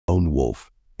Lone Wolf,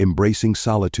 Embracing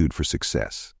Solitude for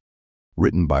Success.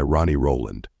 Written by Ronnie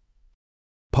Rowland.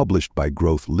 Published by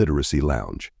Growth Literacy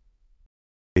Lounge.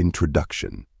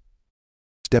 Introduction.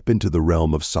 Step into the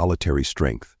realm of solitary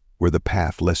strength, where the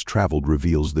path less traveled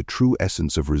reveals the true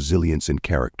essence of resilience and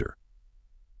character.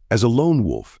 As a lone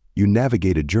wolf, you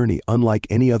navigate a journey unlike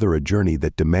any other, a journey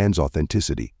that demands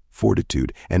authenticity,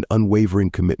 fortitude, and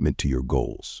unwavering commitment to your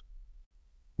goals.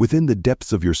 Within the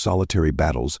depths of your solitary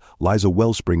battles lies a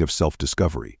wellspring of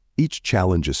self-discovery, each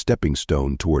challenge a stepping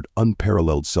stone toward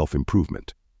unparalleled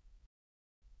self-improvement.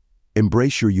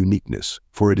 Embrace your uniqueness,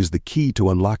 for it is the key to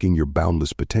unlocking your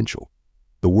boundless potential.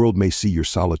 The world may see your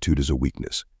solitude as a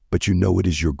weakness, but you know it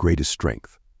is your greatest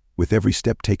strength. With every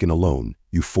step taken alone,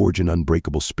 you forge an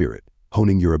unbreakable spirit,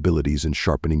 honing your abilities and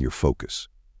sharpening your focus.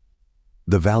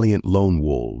 The valiant lone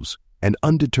wolves and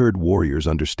undeterred warriors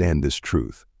understand this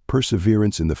truth.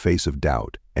 Perseverance in the face of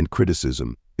doubt and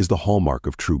criticism is the hallmark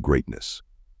of true greatness.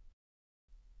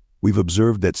 We've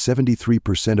observed that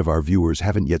 73% of our viewers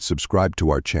haven't yet subscribed to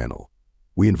our channel.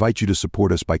 We invite you to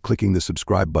support us by clicking the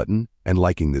subscribe button and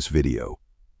liking this video.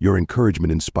 Your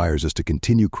encouragement inspires us to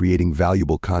continue creating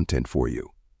valuable content for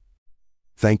you.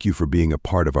 Thank you for being a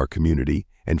part of our community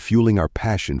and fueling our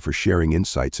passion for sharing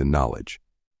insights and knowledge.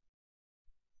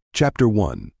 Chapter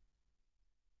 1.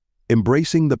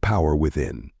 Embracing the Power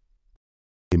Within.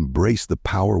 Embrace the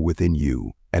power within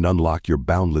you and unlock your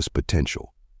boundless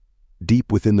potential.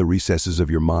 Deep within the recesses of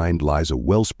your mind lies a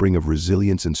wellspring of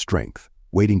resilience and strength,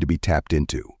 waiting to be tapped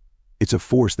into. It's a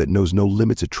force that knows no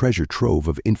limits, a treasure trove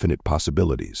of infinite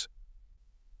possibilities.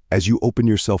 As you open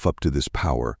yourself up to this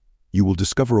power, you will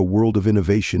discover a world of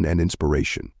innovation and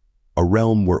inspiration, a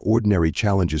realm where ordinary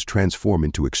challenges transform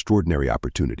into extraordinary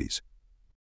opportunities.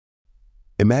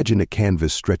 Imagine a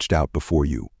canvas stretched out before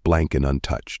you, blank and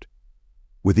untouched.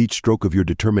 With each stroke of your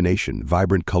determination,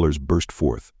 vibrant colors burst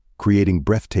forth, creating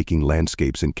breathtaking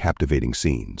landscapes and captivating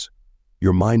scenes.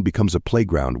 Your mind becomes a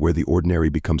playground where the ordinary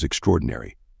becomes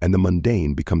extraordinary, and the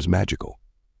mundane becomes magical.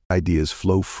 Ideas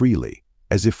flow freely,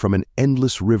 as if from an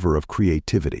endless river of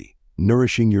creativity,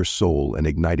 nourishing your soul and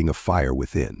igniting a fire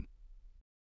within.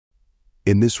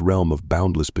 In this realm of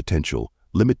boundless potential,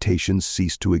 limitations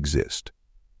cease to exist.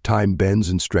 Time bends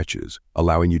and stretches,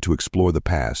 allowing you to explore the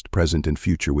past, present, and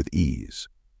future with ease.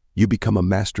 You become a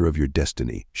master of your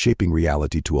destiny, shaping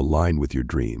reality to align with your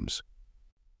dreams.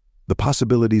 The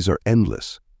possibilities are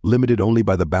endless, limited only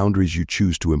by the boundaries you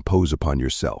choose to impose upon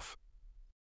yourself.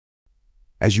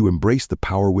 As you embrace the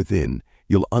power within,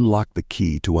 you'll unlock the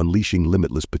key to unleashing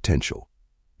limitless potential.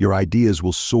 Your ideas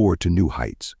will soar to new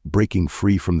heights, breaking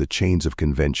free from the chains of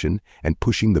convention and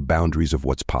pushing the boundaries of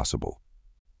what's possible.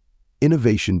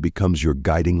 Innovation becomes your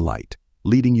guiding light,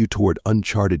 leading you toward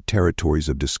uncharted territories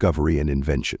of discovery and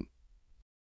invention.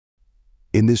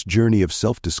 In this journey of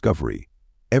self-discovery,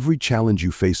 every challenge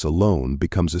you face alone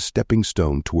becomes a stepping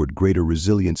stone toward greater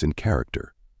resilience and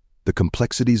character. The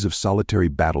complexities of solitary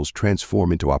battles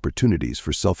transform into opportunities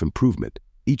for self-improvement,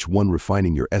 each one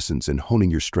refining your essence and honing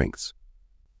your strengths.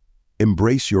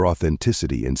 Embrace your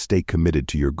authenticity and stay committed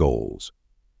to your goals.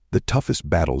 The toughest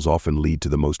battles often lead to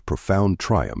the most profound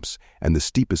triumphs, and the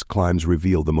steepest climbs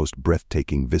reveal the most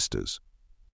breathtaking vistas.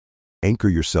 Anchor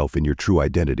yourself in your true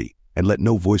identity, and let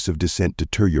no voice of dissent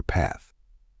deter your path.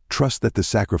 Trust that the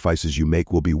sacrifices you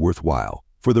make will be worthwhile,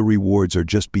 for the rewards are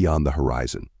just beyond the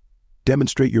horizon.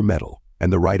 Demonstrate your mettle,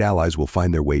 and the right allies will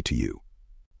find their way to you.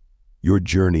 Your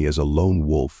journey as a lone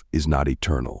wolf is not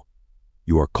eternal.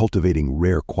 You are cultivating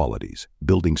rare qualities,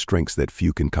 building strengths that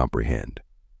few can comprehend.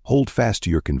 Hold fast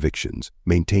to your convictions,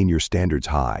 maintain your standards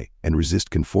high, and resist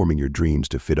conforming your dreams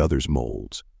to fit others'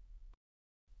 molds.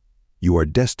 You are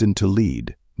destined to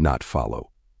lead, not follow.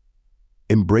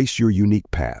 Embrace your unique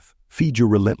path, feed your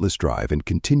relentless drive, and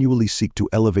continually seek to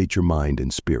elevate your mind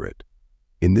and spirit.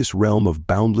 In this realm of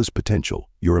boundless potential,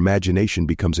 your imagination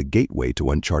becomes a gateway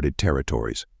to uncharted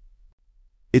territories.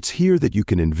 It's here that you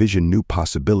can envision new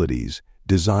possibilities,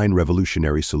 design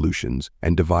revolutionary solutions,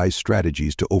 and devise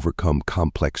strategies to overcome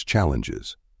complex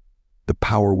challenges. The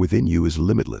power within you is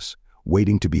limitless,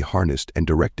 waiting to be harnessed and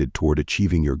directed toward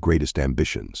achieving your greatest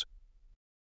ambitions.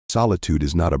 Solitude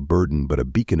is not a burden but a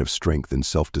beacon of strength and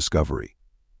self-discovery.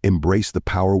 Embrace the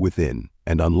power within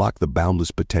and unlock the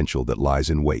boundless potential that lies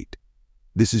in wait.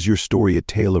 This is your story, a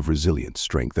tale of resilience,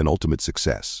 strength, and ultimate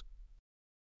success.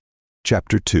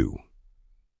 Chapter 2.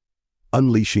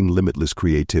 Unleashing Limitless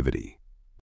Creativity.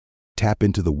 Tap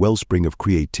into the wellspring of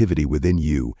creativity within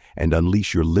you and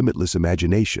unleash your limitless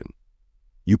imagination.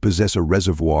 You possess a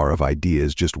reservoir of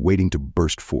ideas just waiting to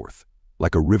burst forth,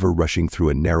 like a river rushing through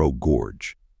a narrow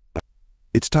gorge.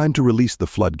 It's time to release the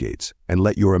floodgates and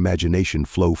let your imagination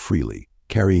flow freely,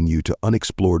 carrying you to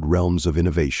unexplored realms of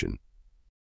innovation.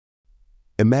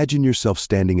 Imagine yourself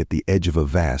standing at the edge of a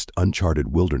vast, uncharted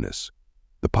wilderness.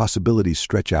 The possibilities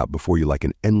stretch out before you like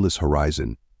an endless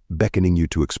horizon, beckoning you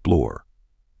to explore.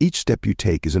 Each step you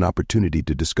take is an opportunity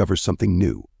to discover something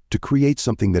new, to create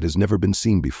something that has never been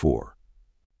seen before.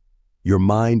 Your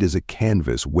mind is a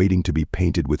canvas waiting to be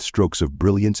painted with strokes of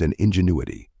brilliance and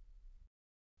ingenuity.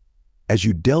 As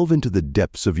you delve into the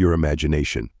depths of your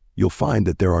imagination, you'll find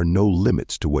that there are no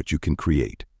limits to what you can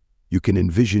create. You can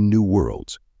envision new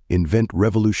worlds, invent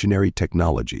revolutionary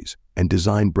technologies, and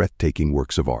design breathtaking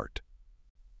works of art.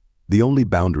 The only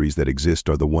boundaries that exist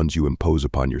are the ones you impose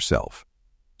upon yourself.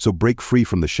 So break free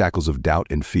from the shackles of doubt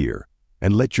and fear,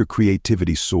 and let your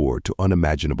creativity soar to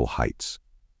unimaginable heights.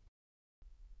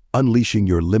 Unleashing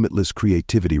your limitless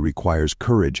creativity requires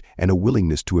courage and a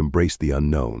willingness to embrace the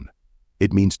unknown.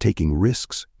 It means taking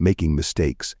risks, making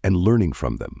mistakes, and learning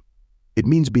from them. It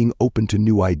means being open to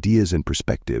new ideas and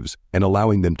perspectives and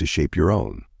allowing them to shape your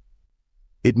own.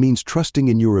 It means trusting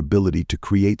in your ability to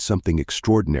create something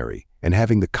extraordinary and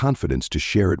having the confidence to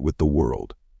share it with the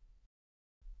world.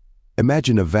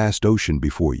 Imagine a vast ocean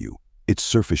before you, its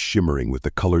surface shimmering with the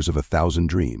colors of 1,000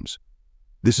 dreams.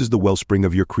 This is the wellspring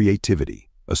of your creativity,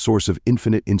 a source of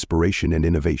infinite inspiration and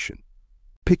innovation.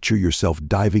 Picture yourself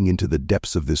diving into the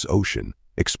depths of this ocean,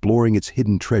 exploring its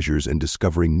hidden treasures and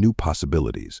discovering new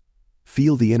possibilities.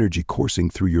 Feel the energy coursing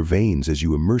through your veins as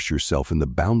you immerse yourself in the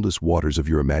boundless waters of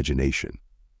your imagination.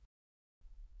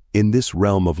 In this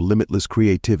realm of limitless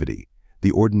creativity,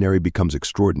 the ordinary becomes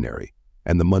extraordinary,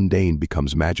 and the mundane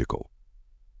becomes magical.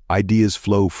 Ideas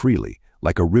flow freely,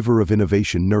 like a river of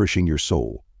innovation nourishing your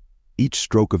soul. Each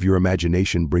stroke of your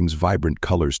imagination brings vibrant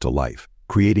colors to life,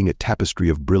 creating a tapestry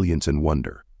of brilliance and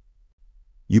wonder.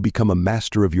 You become a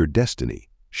master of your destiny,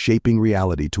 shaping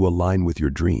reality to align with your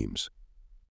dreams.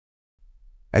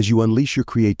 As you unleash your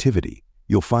creativity,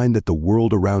 you'll find that the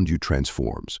world around you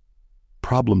transforms.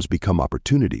 Problems become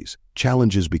opportunities,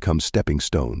 challenges become stepping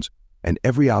stones, and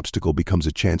every obstacle becomes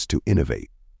a chance to innovate.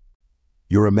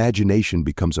 Your imagination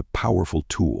becomes a powerful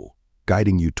tool,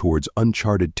 guiding you towards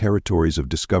uncharted territories of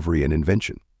discovery and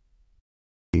invention.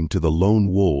 To the lone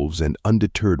wolves and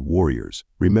undeterred warriors,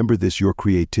 remember this: your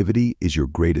creativity is your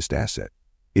greatest asset.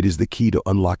 It is the key to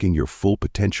unlocking your full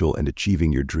potential and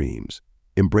achieving your dreams.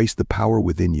 Embrace the power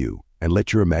within you and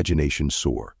let your imagination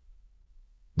soar.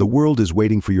 The world is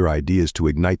waiting for your ideas to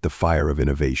ignite the fire of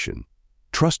innovation.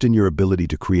 Trust in your ability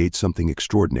to create something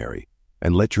extraordinary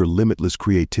and let your limitless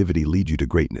creativity lead you to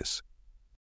greatness.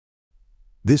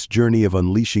 This journey of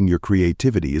unleashing your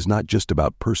creativity is not just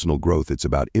about personal growth, it's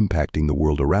about impacting the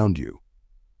world around you.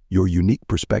 Your unique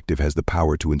perspective has the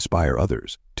power to inspire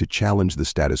others, to challenge the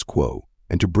status quo,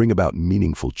 and to bring about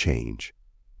meaningful change.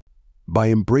 By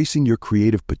embracing your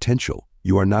creative potential,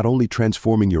 you are not only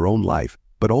transforming your own life,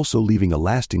 but also leaving a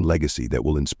lasting legacy that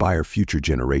will inspire future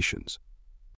generations.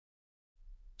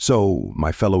 So,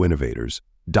 my fellow innovators,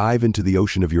 dive into the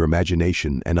ocean of your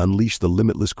imagination and unleash the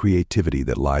limitless creativity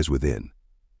that lies within.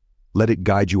 Let it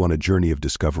guide you on a journey of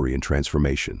discovery and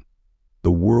transformation.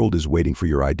 The world is waiting for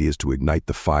your ideas to ignite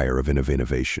the fire of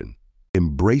innovation.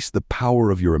 Embrace the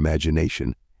power of your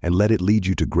imagination and let it lead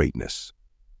you to greatness.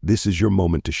 This is your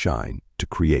moment to shine, to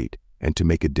create, and to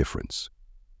make a difference.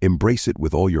 Embrace it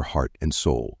with all your heart and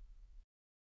soul.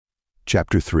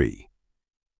 Chapter 3.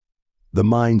 The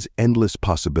mind's endless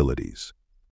possibilities.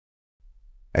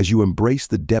 As you embrace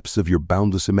the depths of your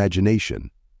boundless imagination,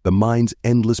 the mind's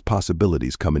endless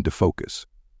possibilities come into focus.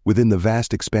 Within the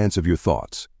vast expanse of your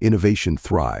thoughts, innovation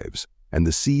thrives, and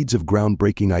the seeds of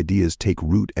groundbreaking ideas take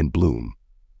root and bloom.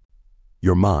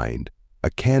 Your mind, a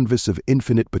canvas of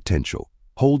infinite potential,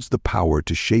 holds the power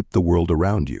to shape the world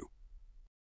around you.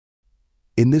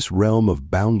 In this realm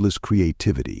of boundless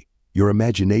creativity, your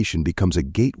imagination becomes a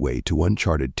gateway to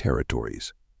uncharted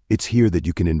territories. It's here that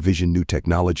you can envision new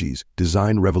technologies,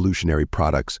 design revolutionary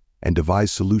products, and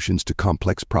devise solutions to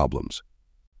complex problems.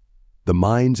 The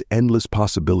mind's endless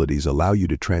possibilities allow you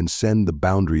to transcend the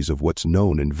boundaries of what's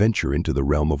known and venture into the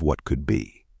realm of what could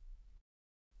be.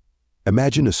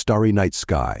 Imagine a starry night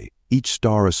sky, each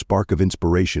star a spark of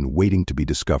inspiration waiting to be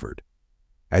discovered.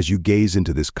 As you gaze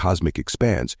into this cosmic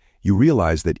expanse, you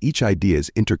realize that each idea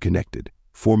is interconnected,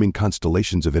 forming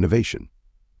constellations of innovation.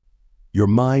 Your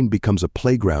mind becomes a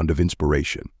playground of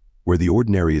inspiration, where the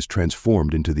ordinary is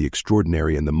transformed into the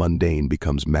extraordinary and the mundane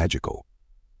becomes magical.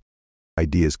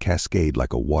 Ideas cascade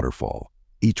like a waterfall,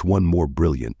 each one more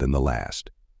brilliant than the last.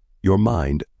 Your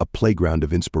mind, a playground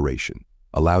of inspiration,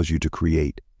 allows you to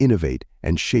create, innovate,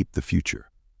 and shape the future.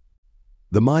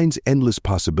 The mind's endless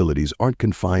possibilities aren't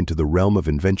confined to the realm of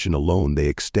invention alone, they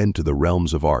extend to the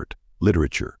realms of art,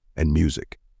 literature, and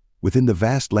music. Within the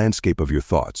vast landscape of your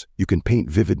thoughts, you can paint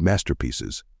vivid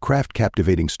masterpieces, craft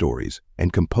captivating stories,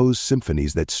 and compose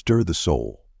symphonies that stir the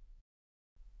soul.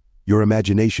 Your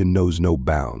imagination knows no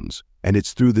bounds, and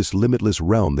it's through this limitless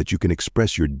realm that you can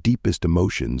express your deepest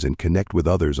emotions and connect with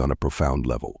others on a profound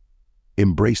level.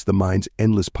 Embrace the mind's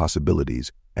endless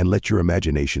possibilities and let your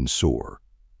imagination soar.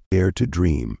 Dare to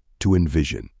dream, to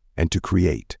envision, and to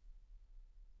create.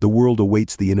 The world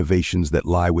awaits the innovations that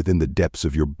lie within the depths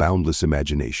of your boundless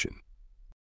imagination.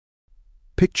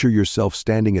 Picture yourself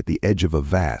standing at the edge of a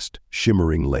vast,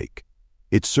 shimmering lake.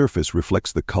 Its surface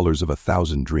reflects the colors of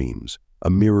 1,000 dreams, a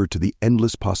mirror to the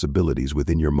endless possibilities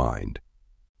within your mind.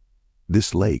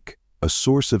 This lake, a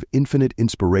source of infinite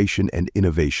inspiration and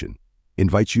innovation,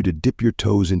 invites you to dip your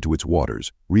toes into its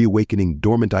waters, reawakening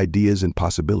dormant ideas and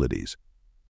possibilities.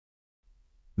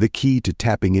 The key to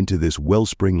tapping into this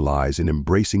wellspring lies in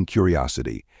embracing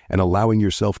curiosity and allowing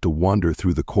yourself to wander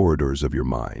through the corridors of your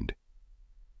mind.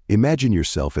 Imagine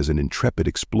yourself as an intrepid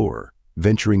explorer,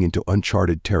 venturing into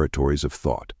uncharted territories of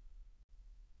thought.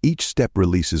 Each step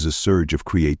releases a surge of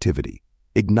creativity,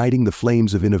 igniting the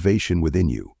flames of innovation within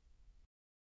you.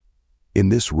 In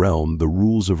this realm, the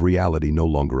rules of reality no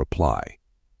longer apply.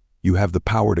 You have the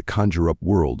power to conjure up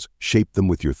worlds, shape them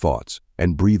with your thoughts,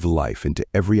 and breathe life into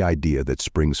every idea that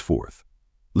springs forth.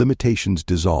 Limitations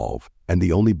dissolve, and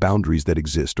the only boundaries that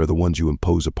exist are the ones you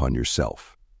impose upon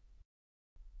yourself.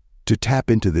 To tap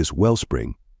into this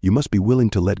wellspring, you must be willing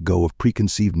to let go of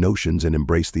preconceived notions and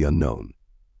embrace the unknown.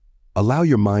 Allow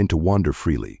your mind to wander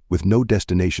freely, with no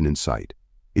destination in sight.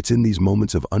 It's in these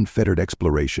moments of unfettered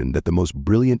exploration that the most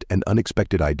brilliant and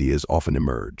unexpected ideas often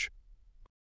emerge.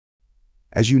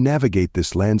 As you navigate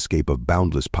this landscape of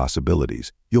boundless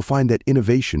possibilities, you'll find that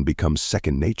innovation becomes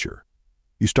second nature.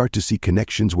 You start to see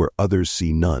connections where others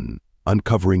see none,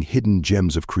 uncovering hidden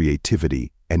gems of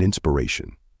creativity and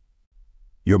inspiration.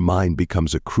 Your mind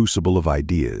becomes a crucible of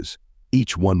ideas,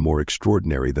 each one more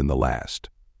extraordinary than the last.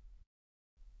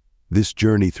 This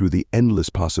journey through the endless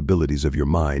possibilities of your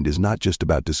mind is not just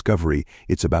about discovery,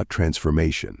 it's about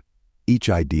transformation. Each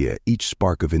idea, each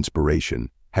spark of inspiration,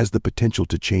 has the potential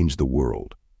to change the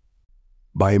world.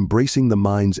 By embracing the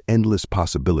mind's endless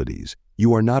possibilities,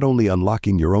 you are not only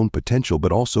unlocking your own potential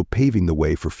but also paving the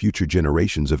way for future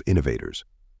generations of innovators.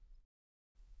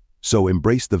 So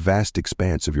embrace the vast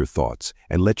expanse of your thoughts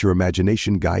and let your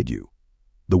imagination guide you.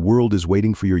 The world is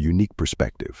waiting for your unique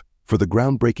perspective, for the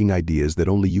groundbreaking ideas that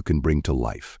only you can bring to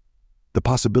life. The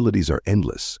possibilities are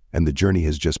endless, and the journey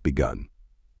has just begun.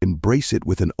 Embrace it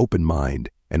with an open mind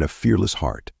and a fearless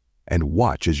heart, and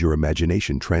watch as your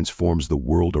imagination transforms the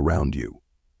world around you.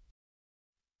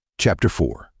 Chapter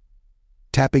 4.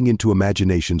 Tapping into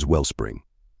imagination's wellspring.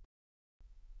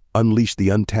 Unleash the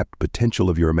untapped potential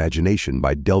of your imagination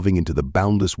by delving into the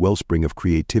boundless wellspring of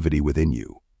creativity within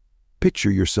you.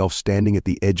 Picture yourself standing at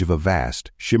the edge of a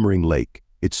vast, shimmering lake,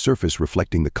 its surface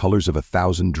reflecting the colors of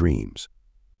 1,000 dreams.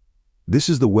 This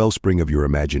is the wellspring of your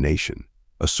imagination,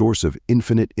 a source of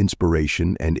infinite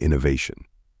inspiration and innovation.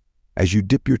 As you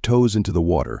dip your toes into the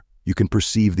water, you can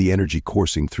perceive the energy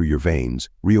coursing through your veins,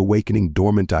 reawakening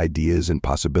dormant ideas and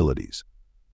possibilities.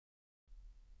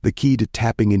 The key to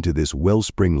tapping into this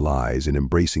wellspring lies in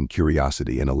embracing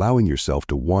curiosity and allowing yourself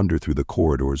to wander through the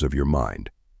corridors of your mind.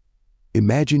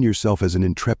 Imagine yourself as an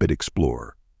intrepid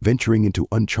explorer, venturing into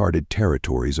uncharted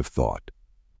territories of thought.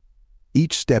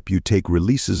 Each step you take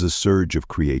releases a surge of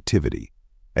creativity,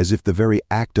 as if the very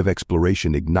act of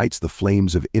exploration ignites the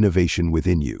flames of innovation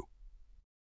within you.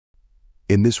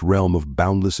 In this realm of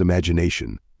boundless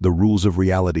imagination, the rules of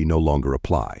reality no longer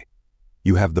apply.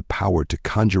 You have the power to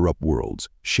conjure up worlds,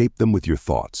 shape them with your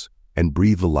thoughts, and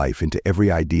breathe life into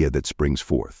every idea that springs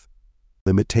forth.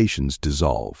 Limitations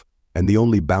dissolve, and the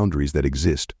only boundaries that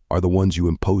exist are the ones you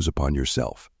impose upon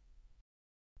yourself.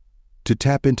 To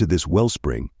tap into this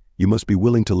wellspring, you must be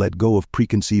willing to let go of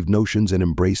preconceived notions and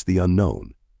embrace the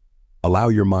unknown. Allow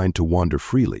your mind to wander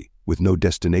freely, with no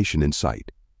destination in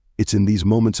sight. It's in these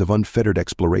moments of unfettered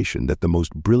exploration that the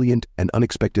most brilliant and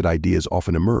unexpected ideas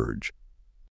often emerge.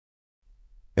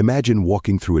 Imagine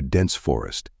walking through a dense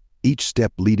forest, each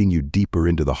step leading you deeper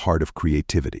into the heart of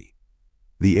creativity.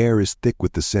 The air is thick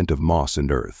with the scent of moss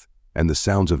and earth, and the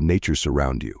sounds of nature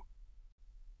surround you.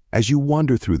 As you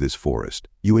wander through this forest,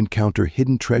 you encounter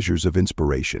hidden treasures of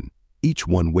inspiration, each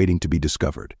one waiting to be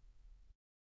discovered.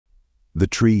 The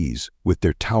trees, with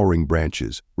their towering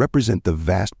branches, represent the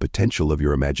vast potential of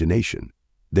your imagination.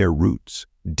 Their roots,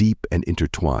 deep and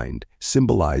intertwined,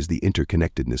 symbolize the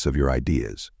interconnectedness of your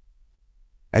ideas.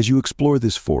 As you explore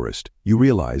this forest, you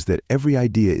realize that every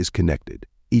idea is connected,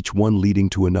 each one leading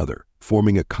to another,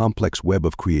 forming a complex web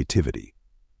of creativity.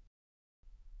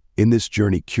 In this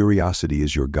journey, curiosity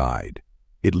is your guide.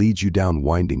 It leads you down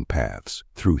winding paths,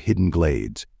 through hidden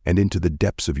glades, and into the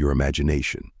depths of your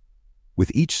imagination.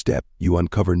 With each step, you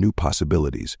uncover new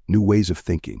possibilities, new ways of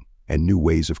thinking, and new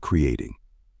ways of creating.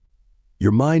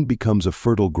 Your mind becomes a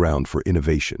fertile ground for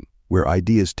innovation, where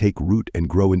ideas take root and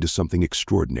grow into something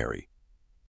extraordinary.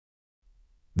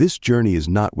 This journey is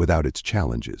not without its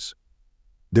challenges.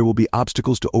 There will be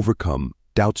obstacles to overcome,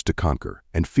 doubts to conquer,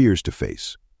 and fears to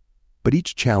face. But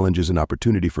each challenge is an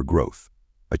opportunity for growth,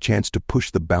 a chance to push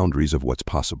the boundaries of what's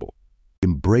possible.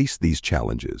 Embrace these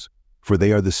challenges, for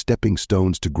they are the stepping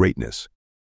stones to greatness.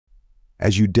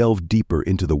 As you delve deeper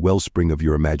into the wellspring of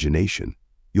your imagination,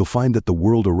 you'll find that the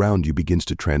world around you begins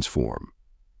to transform.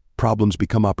 Problems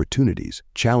become opportunities,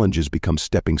 challenges become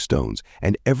stepping stones,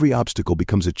 and every obstacle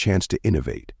becomes a chance to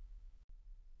innovate.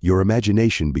 Your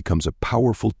imagination becomes a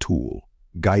powerful tool,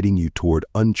 guiding you toward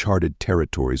uncharted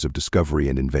territories of discovery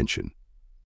and invention.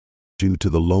 Due to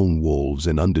the lone wolves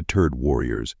and undeterred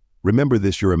warriors, remember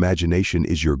this: your imagination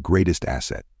is your greatest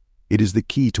asset. It is the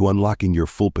key to unlocking your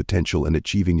full potential and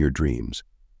achieving your dreams.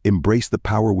 Embrace the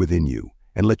power within you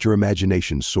and let your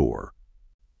imagination soar.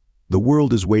 The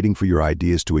world is waiting for your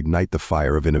ideas to ignite the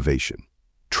fire of innovation.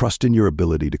 Trust in your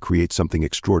ability to create something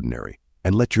extraordinary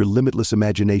and let your limitless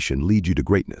imagination lead you to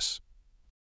greatness.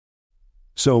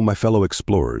 So, my fellow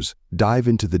explorers, dive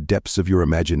into the depths of your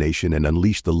imagination and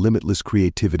unleash the limitless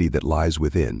creativity that lies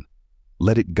within.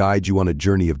 Let it guide you on a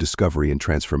journey of discovery and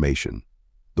transformation.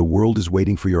 The world is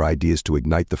waiting for your ideas to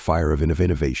ignite the fire of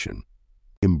innovation.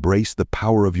 Embrace the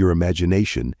power of your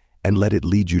imagination and let it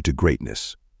lead you to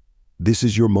greatness. This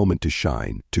is your moment to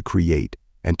shine, to create,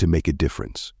 and to make a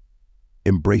difference.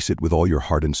 Embrace it with all your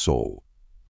heart and soul.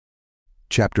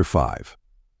 Chapter 5.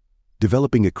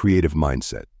 Developing a creative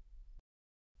mindset.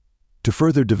 To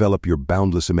further develop your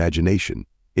boundless imagination,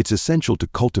 it's essential to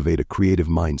cultivate a creative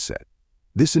mindset.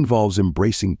 This involves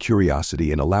embracing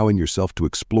curiosity and allowing yourself to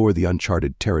explore the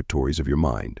uncharted territories of your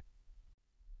mind.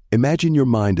 Imagine your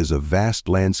mind as a vast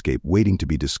landscape waiting to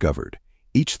be discovered,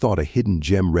 each thought a hidden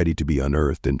gem ready to be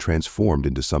unearthed and transformed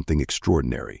into something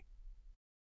extraordinary.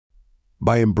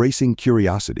 By embracing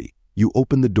curiosity, you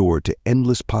open the door to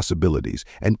endless possibilities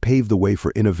and pave the way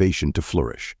for innovation to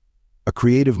flourish. A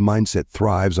creative mindset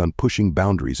thrives on pushing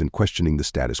boundaries and questioning the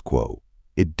status quo.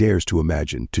 It dares to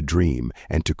imagine, to dream,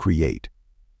 and to create.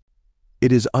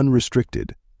 It is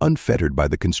unrestricted, unfettered by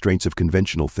the constraints of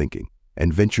conventional thinking,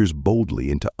 and ventures boldly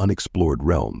into unexplored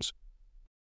realms.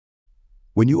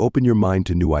 When you open your mind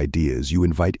to new ideas, you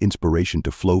invite inspiration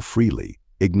to flow freely,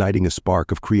 igniting a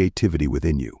spark of creativity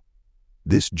within you.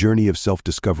 This journey of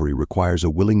self-discovery requires a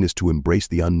willingness to embrace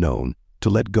the unknown, to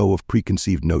let go of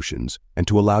preconceived notions, and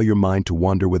to allow your mind to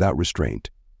wander without restraint.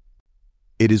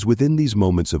 It is within these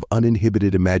moments of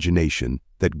uninhibited imagination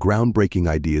that groundbreaking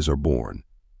ideas are born.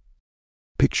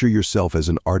 Picture yourself as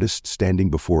an artist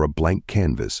standing before a blank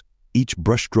canvas, each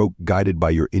brushstroke guided by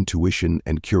your intuition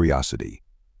and curiosity.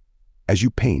 As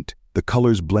you paint, the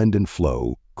colors blend and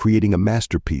flow, creating a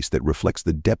masterpiece that reflects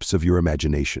the depths of your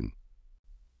imagination.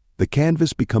 The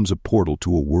canvas becomes a portal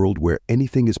to a world where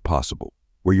anything is possible,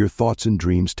 where your thoughts and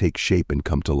dreams take shape and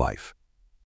come to life.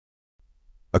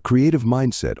 A creative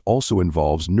mindset also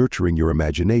involves nurturing your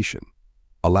imagination.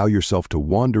 Allow yourself to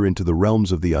wander into the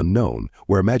realms of the unknown,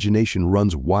 where imagination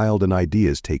runs wild and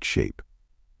ideas take shape.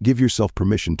 Give yourself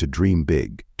permission to dream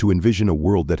big, to envision a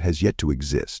world that has yet to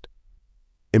exist.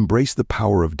 Embrace the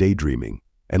power of daydreaming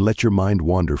and let your mind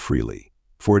wander freely,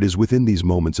 for it is within these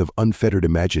moments of unfettered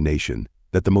imagination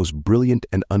that the most brilliant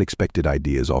and unexpected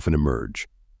ideas often emerge.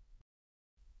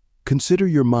 Consider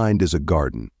your mind as a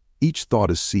garden, each thought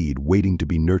a seed waiting to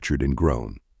be nurtured and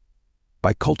grown.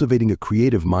 By cultivating a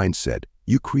creative mindset,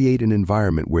 you create an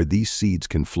environment where these seeds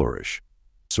can flourish.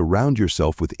 Surround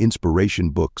yourself with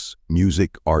inspiration books,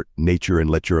 music, art, nature, and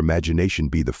let your imagination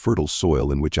be the fertile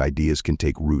soil in which ideas can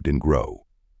take root and grow.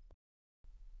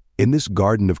 In this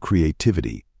garden of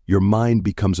creativity, your mind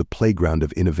becomes a playground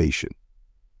of innovation.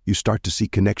 You start to see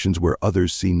connections where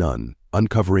others see none,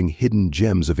 uncovering hidden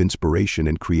gems of inspiration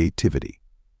and creativity.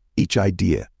 Each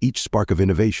idea, each spark of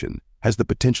innovation, has the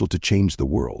potential to change the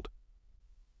world.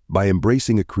 By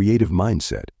embracing a creative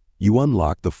mindset, you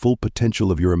unlock the full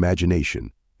potential of your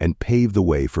imagination and pave the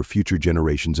way for future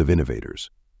generations of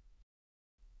innovators.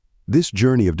 This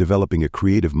journey of developing a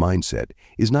creative mindset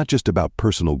is not just about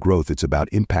personal growth, it's about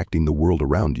impacting the world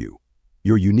around you.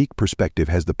 Your unique perspective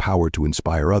has the power to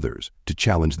inspire others, to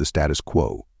challenge the status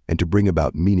quo, and to bring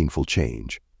about meaningful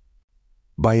change.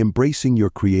 By embracing your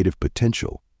creative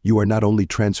potential, you are not only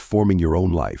transforming your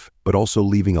own life, but also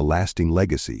leaving a lasting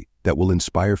legacy that will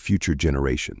inspire future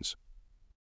generations.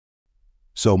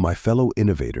 So, my fellow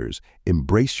innovators,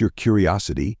 embrace your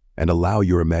curiosity and allow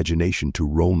your imagination to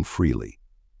roam freely.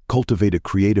 Cultivate a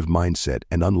creative mindset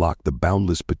and unlock the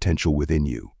boundless potential within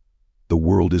you. The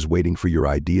world is waiting for your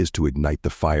ideas to ignite the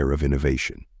fire of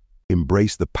innovation.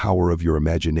 Embrace the power of your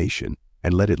imagination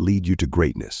and let it lead you to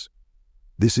greatness.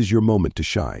 This is your moment to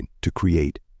shine, to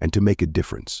create, and to make a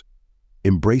difference.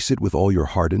 Embrace it with all your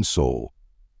heart and soul.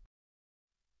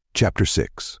 Chapter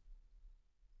 6.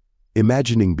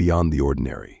 Imagining beyond the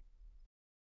ordinary.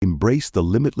 Embrace the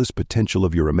limitless potential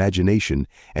of your imagination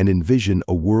and envision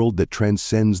a world that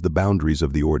transcends the boundaries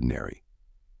of the ordinary.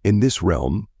 In this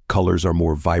realm, colors are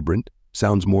more vibrant,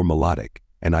 sounds more melodic,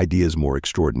 and ideas more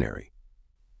extraordinary.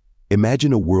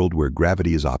 Imagine a world where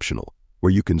gravity is optional,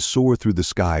 where you can soar through the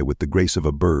sky with the grace of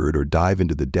a bird or dive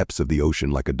into the depths of the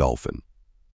ocean like a dolphin.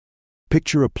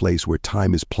 Picture a place where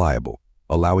time is pliable,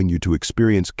 allowing you to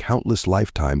experience countless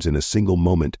lifetimes in a single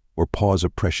moment or pause a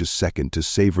precious second to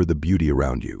savor the beauty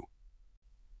around you.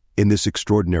 In this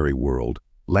extraordinary world,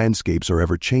 landscapes are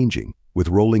ever-changing, with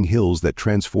rolling hills that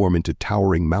transform into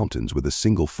towering mountains with a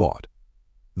single thought.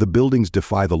 The buildings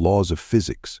defy the laws of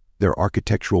physics, their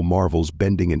architectural marvels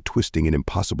bending and twisting in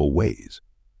impossible ways.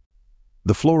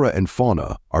 The flora and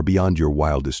fauna are beyond your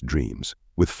wildest dreams,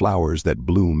 with flowers that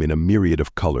bloom in a myriad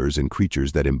of colors and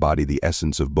creatures that embody the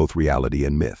essence of both reality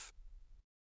and myth.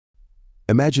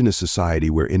 Imagine a society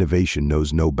where innovation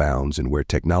knows no bounds and where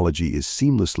technology is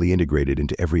seamlessly integrated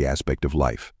into every aspect of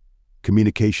life.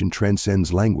 Communication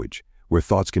transcends language, where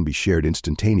thoughts can be shared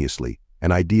instantaneously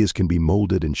and ideas can be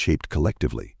molded and shaped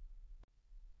collectively.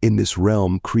 In this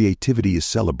realm, creativity is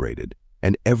celebrated,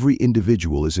 and every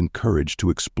individual is encouraged to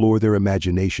explore their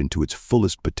imagination to its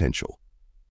fullest potential.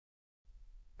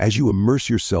 As you immerse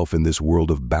yourself in this world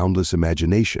of boundless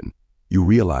imagination, you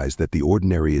realize that the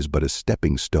ordinary is but a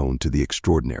stepping stone to the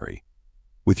extraordinary.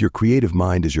 With your creative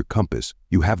mind as your compass,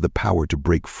 you have the power to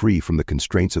break free from the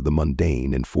constraints of the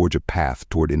mundane and forge a path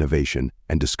toward innovation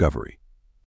and discovery.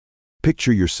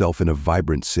 Picture yourself in a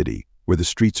vibrant city where the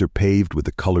streets are paved with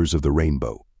the colors of the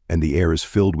rainbow and the air is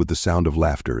filled with the sound of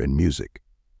laughter and music.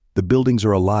 The buildings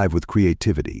are alive with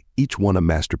creativity, each one a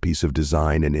masterpiece of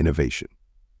design and innovation.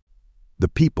 The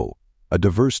people, a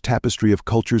diverse tapestry of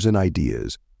cultures and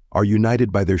ideas, are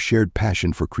united by their shared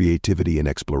passion for creativity and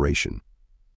exploration.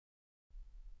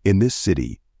 In this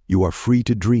city, you are free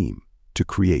to dream, to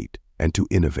create, and to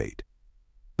innovate.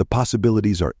 The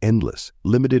possibilities are endless,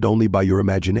 limited only by your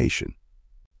imagination.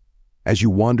 As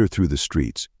you wander through the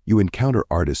streets, you encounter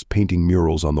artists painting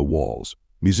murals on the walls,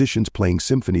 musicians playing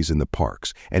symphonies in the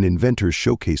parks, and inventors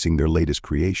showcasing their latest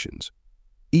creations.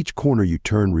 Each corner you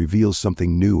turn reveals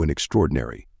something new and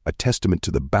extraordinary, a testament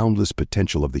to the boundless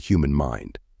potential of the human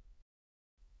mind.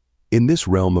 In this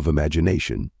realm of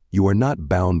imagination, you are not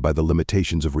bound by the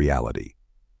limitations of reality.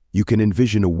 You can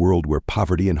envision a world where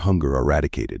poverty and hunger are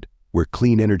eradicated, where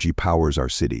clean energy powers our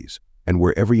cities, and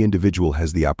where every individual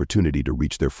has the opportunity to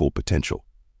reach their full potential.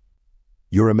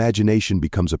 Your imagination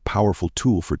becomes a powerful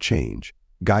tool for change,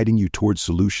 guiding you towards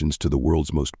solutions to the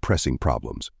world's most pressing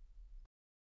problems.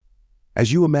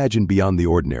 As you imagine beyond the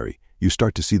ordinary, you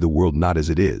start to see the world not as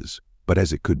it is, but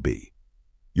as it could be.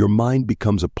 Your mind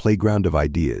becomes a playground of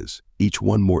ideas, each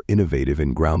one more innovative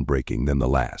and groundbreaking than the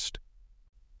last.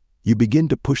 You begin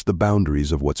to push the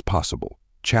boundaries of what's possible,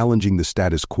 challenging the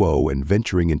status quo and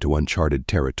venturing into uncharted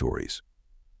territories.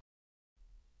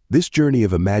 This journey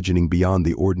of imagining beyond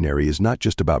the ordinary is not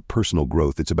just about personal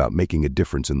growth, it's about making a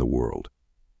difference in the world.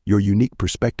 Your unique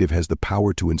perspective has the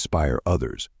power to inspire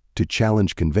others, to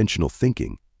challenge conventional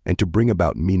thinking, and to bring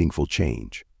about meaningful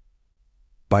change.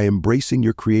 By embracing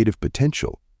your creative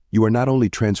potential, you are not only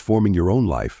transforming your own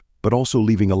life, but also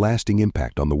leaving a lasting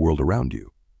impact on the world around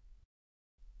you.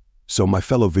 So, my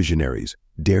fellow visionaries,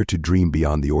 dare to dream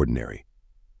beyond the ordinary.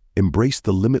 Embrace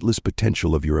the limitless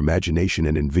potential of your imagination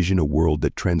and envision a world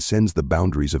that transcends the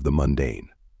boundaries of the mundane.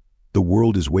 The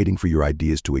world is waiting for your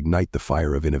ideas to ignite the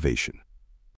fire of innovation.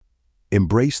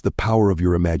 Embrace the power of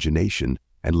your imagination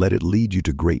and let it lead you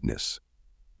to greatness.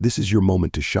 This is your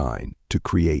moment to shine, to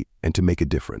create, and to make a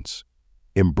difference.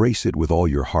 Embrace it with all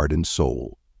your heart and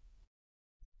soul.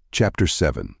 Chapter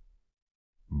 7.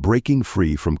 Breaking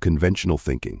free from conventional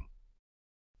thinking.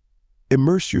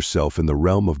 Immerse yourself in the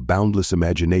realm of boundless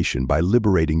imagination by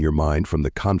liberating your mind from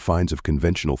the confines of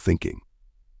conventional thinking.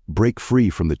 Break free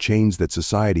from the chains that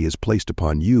society has placed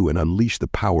upon you and unleash the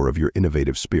power of your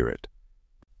innovative spirit.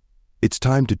 It's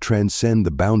time to transcend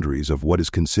the boundaries of what is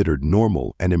considered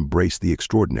normal and embrace the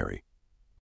extraordinary.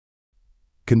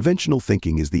 Conventional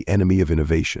thinking is the enemy of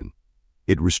innovation.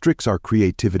 It restricts our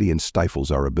creativity and stifles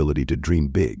our ability to dream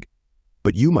big.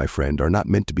 But you, my friend, are not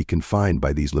meant to be confined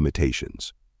by these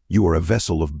limitations. You are a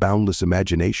vessel of boundless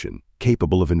imagination,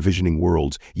 capable of envisioning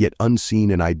worlds yet unseen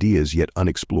and ideas yet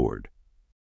unexplored.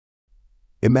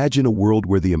 Imagine a world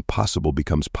where the impossible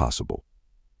becomes possible.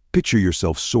 Picture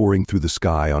yourself soaring through the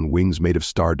sky on wings made of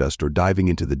stardust or diving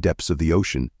into the depths of the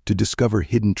ocean to discover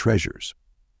hidden treasures.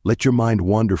 Let your mind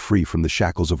wander free from the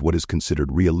shackles of what is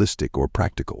considered realistic or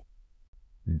practical.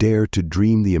 Dare to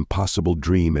dream the impossible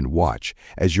dream and watch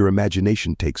as your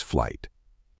imagination takes flight.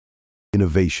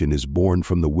 Innovation is born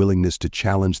from the willingness to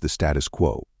challenge the status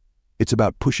quo. It's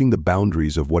about pushing the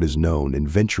boundaries of what is known and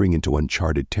venturing into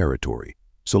uncharted territory.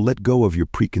 So let go of your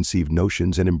preconceived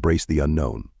notions and embrace the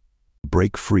unknown.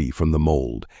 Break free from the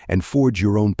mold and forge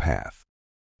your own path.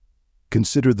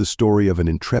 Consider the story of an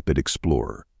intrepid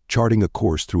explorer, charting a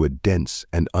course through a dense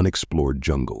and unexplored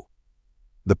jungle.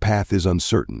 The path is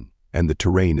uncertain and the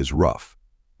terrain is rough,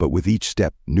 but with each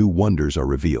step, new wonders are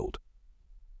revealed.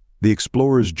 The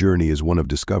explorer's journey is one of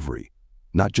discovery,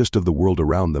 not just of the world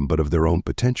around them, but of their own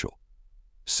potential.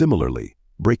 Similarly,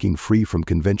 breaking free from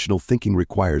conventional thinking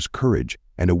requires courage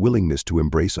and a willingness to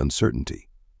embrace uncertainty.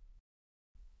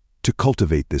 To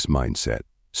cultivate this mindset,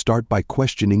 start by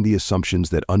questioning the assumptions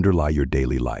that underlie your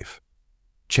daily life.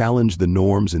 Challenge the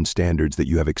norms and standards that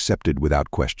you have accepted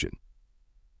without question.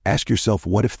 Ask yourself,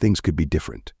 what if things could be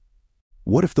different?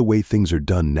 What if the way things are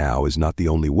done now is not the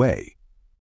only way?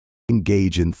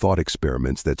 Engage in thought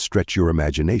experiments that stretch your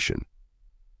imagination.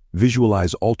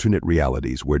 Visualize alternate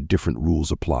realities where different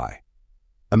rules apply.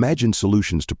 Imagine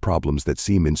solutions to problems that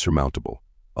seem insurmountable.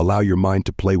 Allow your mind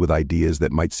to play with ideas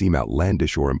that might seem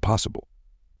outlandish or impossible.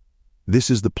 This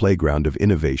is the playground of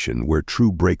innovation where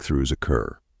true breakthroughs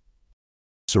occur.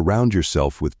 Surround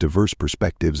yourself with diverse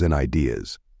perspectives and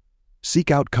ideas. Seek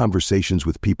out conversations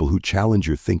with people who challenge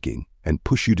your thinking and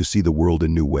push you to see the world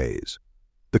in new ways.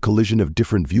 The collision of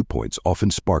different viewpoints often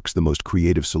sparks the most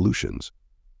creative solutions.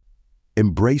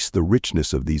 Embrace the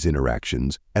richness of these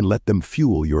interactions and let them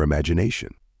fuel your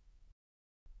imagination.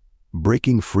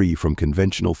 Breaking free from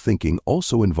conventional thinking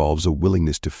also involves a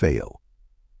willingness to fail.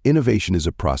 Innovation is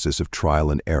a process of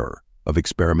trial and error, of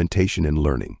experimentation and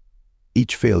learning.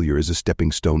 Each failure is a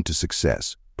stepping stone to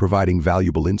success, providing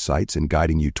valuable insights and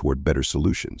guiding you toward better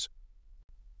solutions.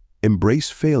 Embrace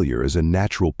failure as a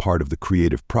natural part of the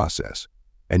creative process,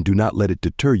 and do not let it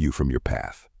deter you from your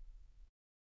path.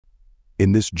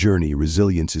 In this journey,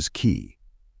 resilience is key.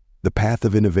 The path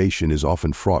of innovation is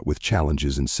often fraught with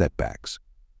challenges and setbacks.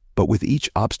 But with each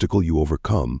obstacle you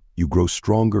overcome, you grow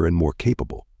stronger and more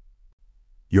capable.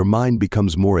 Your mind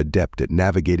becomes more adept at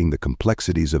navigating the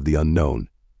complexities of the unknown,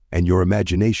 and your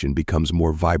imagination becomes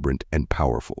more vibrant and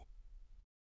powerful.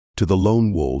 To the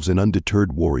lone wolves and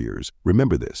undeterred warriors,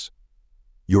 remember this.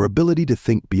 Your ability to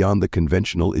think beyond the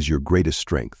conventional is your greatest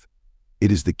strength.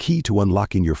 It is the key to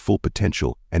unlocking your full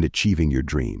potential and achieving your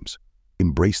dreams.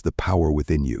 Embrace the power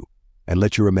within you, and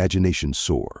let your imagination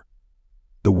soar.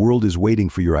 The world is waiting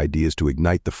for your ideas to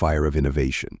ignite the fire of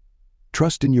innovation.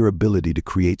 Trust in your ability to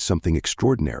create something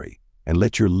extraordinary, and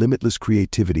let your limitless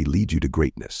creativity lead you to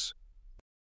greatness.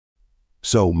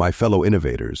 So, my fellow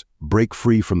innovators, break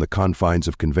free from the confines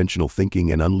of conventional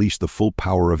thinking and unleash the full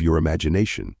power of your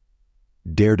imagination.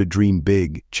 Dare to dream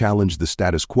big, challenge the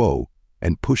status quo,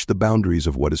 and push the boundaries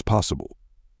of what is possible.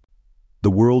 The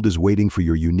world is waiting for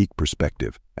your unique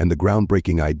perspective and the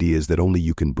groundbreaking ideas that only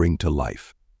you can bring to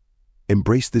life.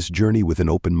 Embrace this journey with an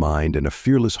open mind and a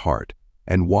fearless heart,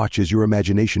 and watch as your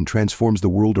imagination transforms the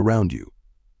world around you.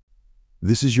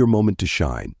 This is your moment to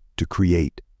shine, to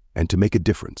create, and to make a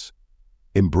difference.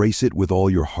 Embrace it with all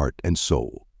your heart and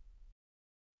soul.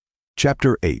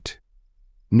 Chapter 8.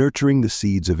 Nurturing the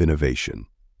Seeds of Innovation.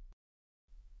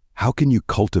 How can you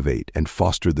cultivate and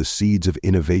foster the seeds of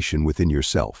innovation within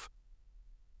yourself?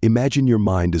 Imagine your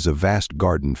mind as a vast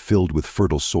garden filled with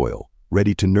fertile soil,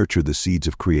 ready to nurture the seeds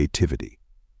of creativity.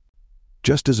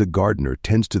 Just as a gardener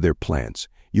tends to their plants,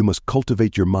 you must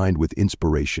cultivate your mind with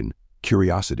inspiration,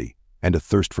 curiosity, and a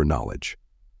thirst for knowledge.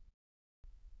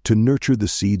 To nurture the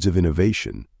seeds of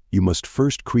innovation, you must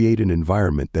first create an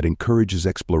environment that encourages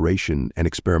exploration and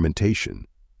experimentation.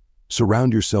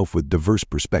 Surround yourself with diverse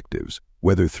perspectives,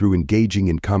 whether through engaging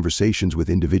in conversations with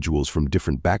individuals from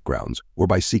different backgrounds or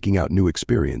by seeking out new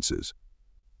experiences.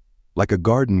 Like a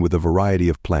garden with a variety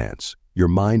of plants, your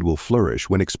mind will flourish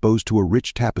when exposed to a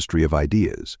rich tapestry of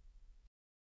ideas.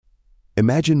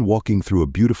 Imagine walking through a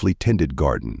beautifully tended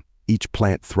garden, each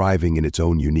plant thriving in its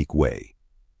own unique way.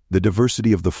 The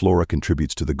diversity of the flora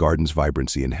contributes to the garden's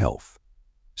vibrancy and health.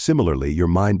 Similarly, your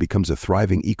mind becomes a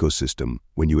thriving ecosystem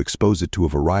when you expose it to a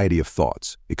variety of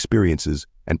thoughts, experiences,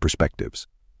 and perspectives.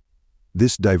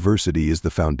 This diversity is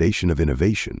the foundation of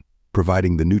innovation,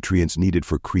 providing the nutrients needed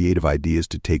for creative ideas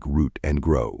to take root and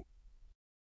grow.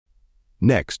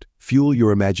 Next, fuel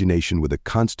your imagination with a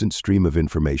constant stream of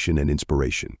information and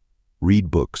inspiration.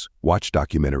 Read books, watch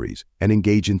documentaries, and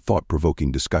engage in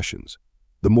thought-provoking discussions.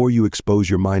 The more you expose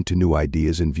your mind to new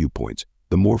ideas and viewpoints,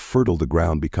 the more fertile the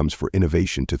ground becomes for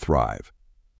innovation to thrive.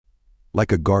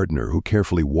 Like a gardener who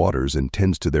carefully waters and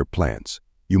tends to their plants,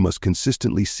 you must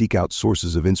consistently seek out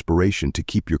sources of inspiration to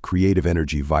keep your creative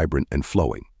energy vibrant and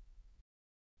flowing.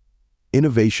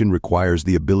 Innovation requires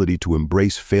the ability to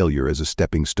embrace failure as a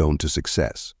stepping stone to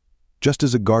success. Just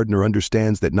as a gardener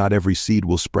understands that not every seed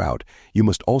will sprout, you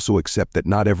must also accept that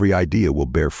not every idea will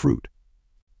bear fruit.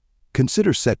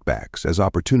 Consider setbacks as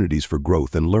opportunities for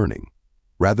growth and learning.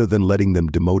 Rather than letting them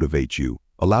demotivate you,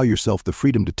 allow yourself the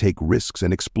freedom to take risks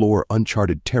and explore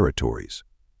uncharted territories.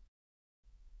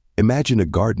 Imagine a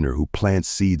gardener who plants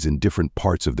seeds in different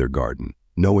parts of their garden,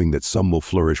 knowing that some will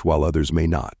flourish while others may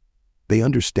not. They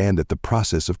understand that the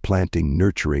process of planting,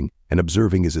 nurturing, and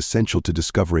observing is essential to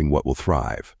discovering what will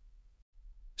thrive.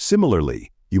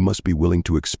 Similarly, you must be willing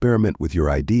to experiment with your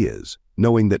ideas,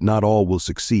 knowing that not all will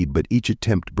succeed, but each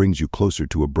attempt brings you closer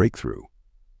to a breakthrough.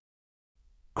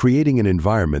 Creating an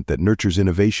environment that nurtures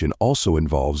innovation also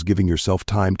involves giving yourself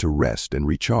time to rest and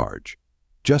recharge.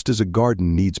 Just as a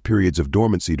garden needs periods of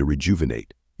dormancy to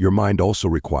rejuvenate, your mind also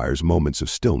requires moments of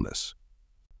stillness.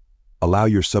 Allow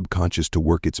your subconscious to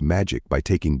work its magic by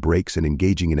taking breaks and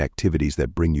engaging in activities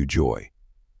that bring you joy.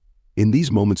 In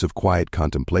these moments of quiet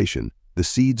contemplation, the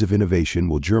seeds of innovation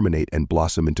will germinate and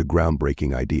blossom into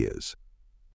groundbreaking ideas.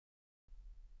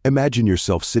 Imagine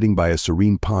yourself sitting by a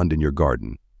serene pond in your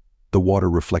garden, the water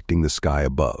reflecting the sky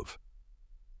above.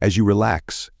 As you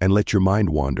relax and let your mind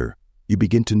wander, you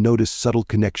begin to notice subtle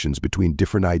connections between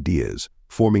different ideas,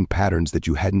 forming patterns that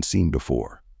you hadn't seen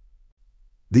before.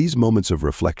 These moments of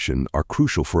reflection are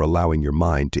crucial for allowing your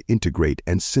mind to integrate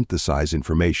and synthesize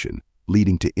information,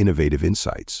 leading to innovative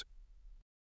insights.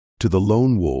 To the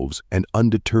lone wolves and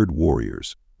undeterred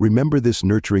warriors, remember this: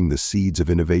 nurturing the seeds of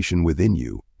innovation within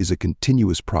you is a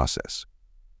continuous process.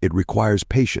 It requires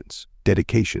patience,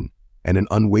 dedication, and an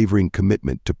unwavering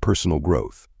commitment to personal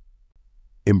growth.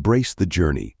 Embrace the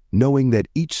journey, knowing that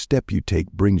each step you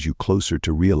take brings you closer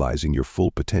to realizing your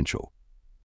full potential.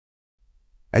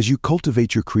 As you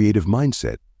cultivate your creative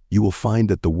mindset, you will find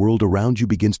that the world around you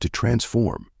begins to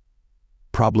transform.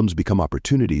 Problems become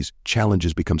opportunities,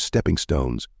 challenges become stepping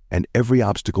stones, and every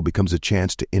obstacle becomes a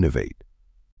chance to innovate.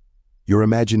 Your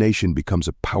imagination becomes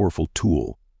a powerful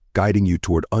tool, guiding you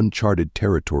toward uncharted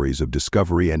territories of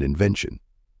discovery and invention.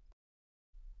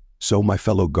 So, my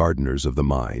fellow gardeners of the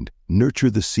mind, nurture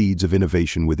the seeds of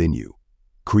innovation within you.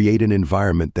 Create an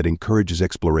environment that encourages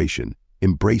exploration,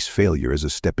 embrace failure as a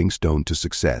stepping stone to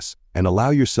success, and allow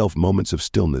yourself moments of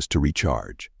stillness to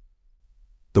recharge.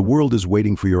 The world is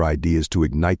waiting for your ideas to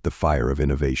ignite the fire of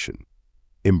innovation.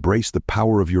 Embrace the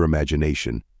power of your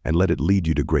imagination and let it lead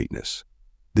you to greatness.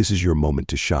 This is your moment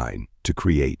to shine, to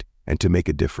create, and to make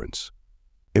a difference.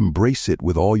 Embrace it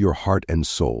with all your heart and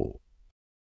soul.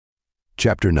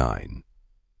 Chapter 9.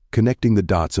 Connecting the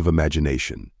dots of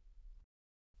imagination.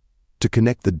 To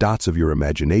connect the dots of your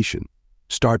imagination,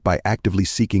 start by actively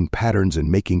seeking patterns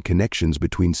and making connections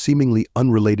between seemingly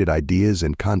unrelated ideas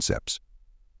and concepts.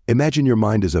 Imagine your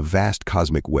mind as a vast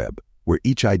cosmic web, where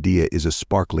each idea is a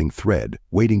sparkling thread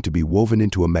waiting to be woven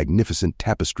into a magnificent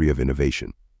tapestry of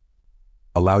innovation.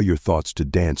 Allow your thoughts to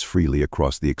dance freely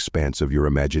across the expanse of your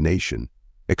imagination,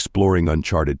 exploring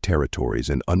uncharted territories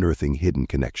and unearthing hidden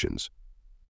connections.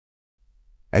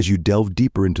 As you delve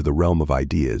deeper into the realm of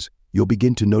ideas, you'll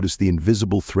begin to notice the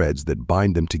invisible threads that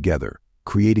bind them together,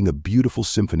 creating a beautiful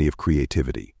symphony of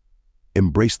creativity.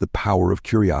 Embrace the power of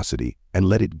curiosity and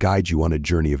let it guide you on a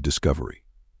journey of discovery.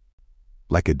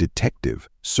 Like a detective,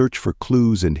 search for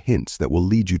clues and hints that will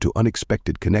lead you to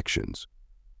unexpected connections.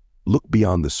 Look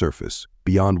beyond the surface,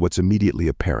 beyond what's immediately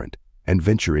apparent, and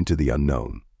venture into the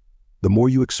unknown. The more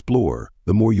you explore,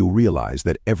 the more you'll realize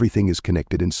that everything is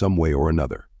connected in some way or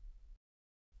another.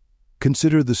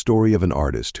 Consider the story of an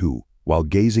artist who, while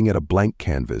gazing at a blank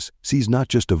canvas, sees not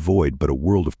just a void but a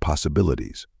world of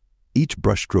possibilities. Each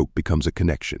brushstroke becomes a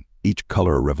connection, each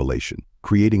color a revelation,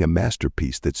 creating a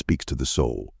masterpiece that speaks to the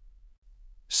soul.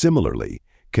 Similarly,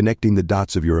 connecting the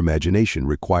dots of your imagination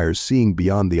requires seeing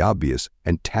beyond the obvious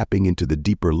and tapping into the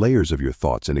deeper layers of your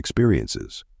thoughts and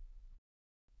experiences.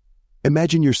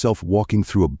 Imagine yourself walking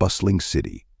through a bustling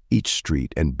city, each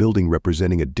street and building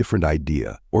representing a different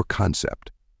idea or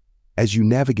concept. As you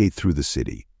navigate through the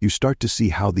city, you start to see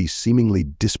how these seemingly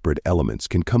disparate elements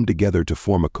can come together to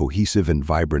form a cohesive and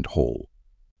vibrant whole.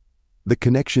 The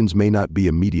connections may not be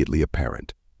immediately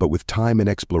apparent, but with time and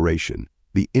exploration,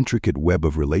 the intricate web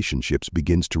of relationships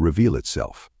begins to reveal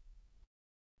itself.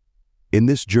 In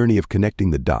this journey of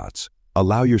connecting the dots,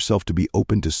 allow yourself to be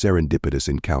open to serendipitous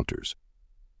encounters.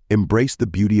 Embrace the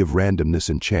beauty of randomness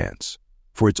and chance,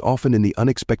 for it's often in the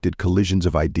unexpected collisions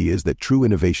of ideas that true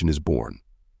innovation is born.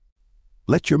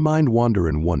 Let your mind wander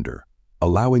and wonder,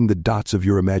 allowing the dots of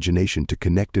your imagination to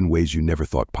connect in ways you never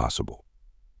thought possible.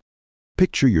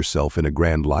 Picture yourself in a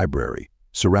grand library,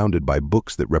 surrounded by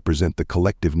books that represent the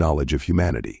collective knowledge of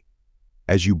humanity.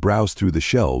 As you browse through the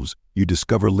shelves, you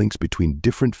discover links between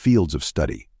different fields of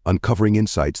study, uncovering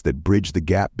insights that bridge the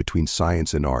gap between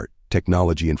science and art,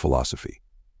 technology and philosophy.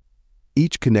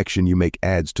 Each connection you make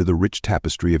adds to the rich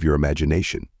tapestry of your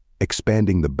imagination,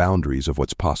 expanding the boundaries of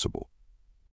what's possible.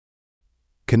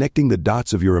 Connecting the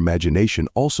dots of your imagination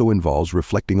also involves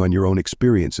reflecting on your own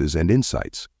experiences and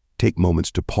insights. Take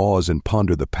moments to pause and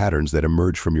ponder the patterns that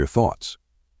emerge from your thoughts.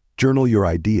 Journal your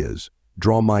ideas,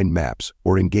 draw mind maps,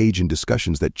 or engage in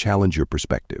discussions that challenge your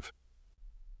perspective.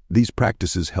 These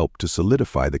practices help to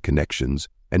solidify the connections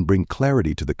and bring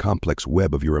clarity to the complex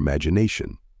web of your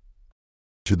imagination.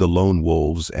 To the lone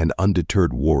wolves and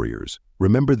undeterred warriors,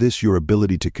 remember this: your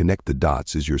ability to connect the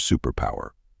dots is your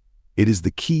superpower. It is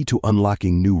the key to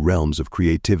unlocking new realms of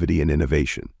creativity and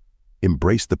innovation.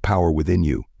 Embrace the power within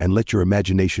you and let your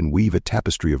imagination weave a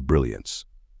tapestry of brilliance.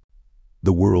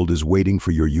 The world is waiting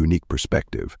for your unique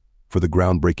perspective, for the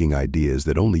groundbreaking ideas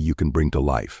that only you can bring to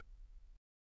life.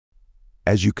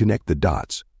 As you connect the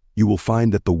dots, you will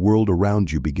find that the world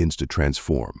around you begins to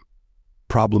transform.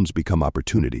 Problems become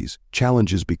opportunities,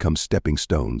 challenges become stepping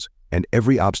stones, and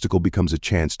every obstacle becomes a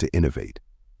chance to innovate.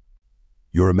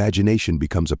 Your imagination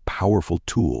becomes a powerful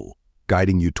tool,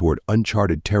 guiding you toward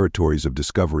uncharted territories of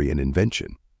discovery and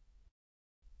invention.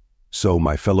 So,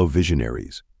 my fellow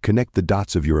visionaries, connect the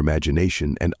dots of your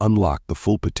imagination and unlock the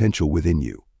full potential within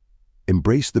you.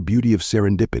 Embrace the beauty of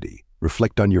serendipity,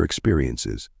 reflect on your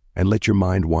experiences, and let your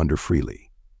mind wander freely.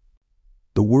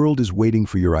 The world is waiting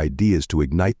for your ideas to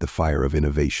ignite the fire of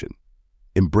innovation.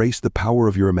 Embrace the power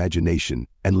of your imagination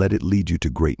and let it lead you to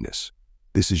greatness.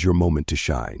 This is your moment to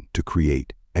shine, to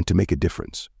create, and to make a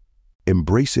difference.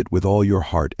 Embrace it with all your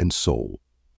heart and soul.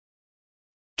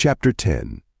 Chapter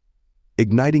 10.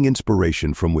 Igniting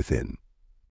Inspiration from Within.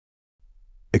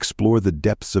 Explore the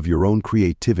depths of your own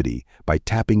creativity by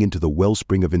tapping into the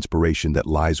wellspring of inspiration that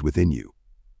lies within you.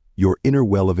 Your inner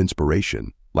well of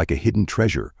inspiration, like a hidden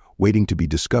treasure waiting to be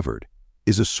discovered,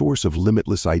 is a source of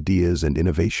limitless ideas and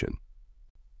innovation.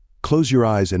 Close your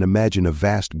eyes and imagine a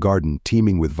vast garden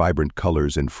teeming with vibrant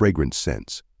colors and fragrant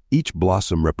scents, each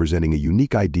blossom representing a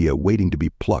unique idea waiting to be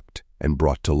plucked and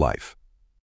brought to life.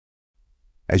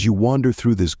 As you wander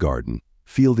through this garden,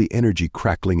 feel the energy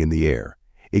crackling in the air,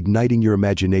 igniting your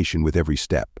imagination with every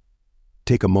step.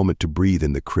 Take a moment to breathe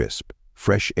in the crisp,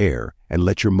 fresh air and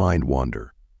let your mind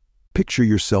wander. Picture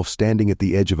yourself standing at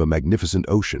the edge of a magnificent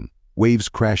ocean, waves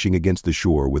crashing against the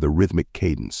shore with a rhythmic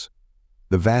cadence.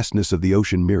 The vastness of the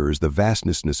ocean mirrors the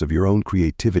vastness of your own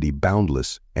creativity,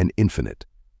 boundless and infinite.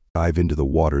 Dive into the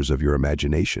waters of your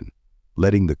imagination,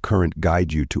 letting the current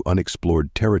guide you to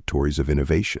unexplored territories of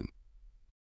innovation.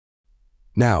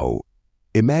 Now,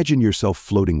 imagine yourself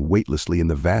floating weightlessly in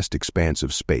the vast expanse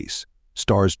of space,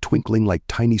 stars twinkling like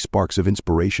tiny sparks of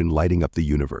inspiration lighting up the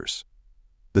universe.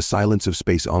 The silence of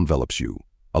space envelops you,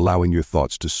 allowing your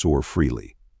thoughts to soar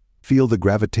freely. Feel the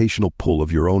gravitational pull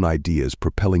of your own ideas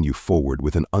propelling you forward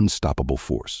with an unstoppable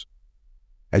force.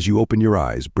 As you open your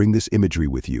eyes, bring this imagery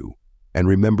with you, and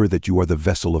remember that you are the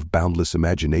vessel of boundless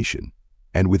imagination,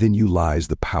 and within you lies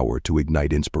the power to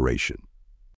ignite inspiration.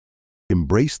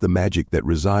 Embrace the magic that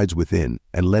resides within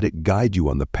and let it guide you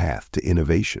on the path to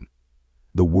innovation.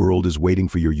 The world is waiting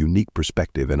for your unique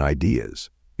perspective and ideas.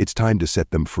 It's time to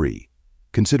set them free.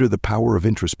 Consider the power of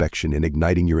introspection in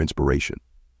igniting your inspiration.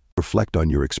 Reflect on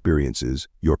your experiences,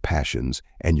 your passions,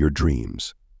 and your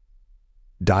dreams.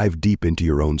 Dive deep into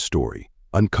your own story,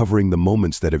 uncovering the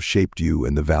moments that have shaped you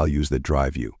and the values that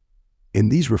drive you. In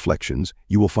these reflections,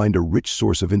 you will find a rich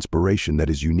source of inspiration that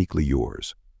is uniquely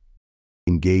yours.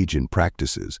 Engage in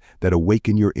practices that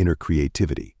awaken your inner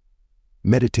creativity.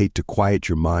 Meditate to quiet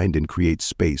your mind and create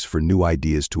space for new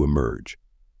ideas to emerge.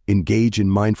 Engage in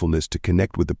mindfulness to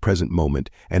connect with the present moment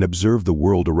and observe the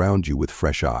world around you with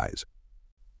fresh eyes.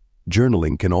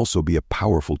 Journaling can also be a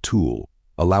powerful tool,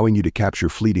 allowing you to capture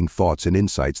fleeting thoughts and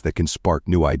insights that can spark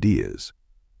new ideas.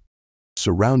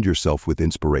 Surround yourself with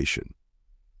inspiration.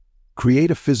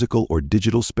 Create a physical or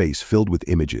digital space filled with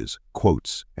images,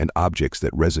 quotes, and objects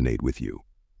that resonate with you.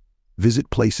 Visit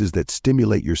places that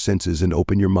stimulate your senses and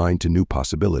open your mind to new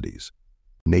possibilities.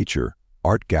 Nature,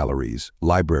 art galleries,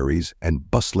 libraries, and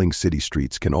bustling city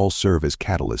streets can all serve as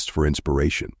catalysts for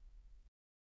inspiration.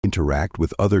 Interact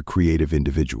with other creative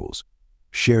individuals.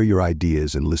 Share your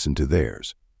ideas and listen to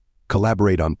theirs.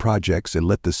 Collaborate on projects and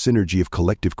let the synergy of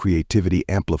collective creativity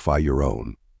amplify your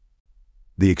own.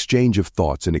 The exchange of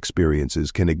thoughts and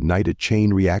experiences can ignite a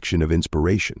chain reaction of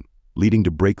inspiration, leading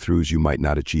to breakthroughs you might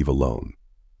not achieve alone.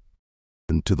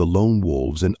 And to the lone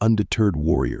wolves and undeterred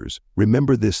warriors,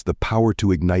 remember this: the power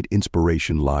to ignite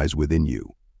inspiration lies within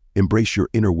you. Embrace your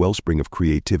inner wellspring of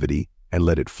creativity and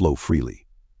let it flow freely.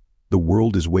 The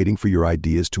world is waiting for your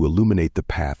ideas to illuminate the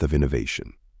path of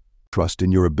innovation. Trust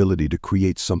in your ability to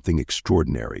create something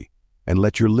extraordinary, and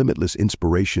let your limitless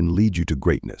inspiration lead you to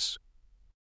greatness.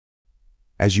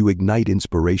 As you ignite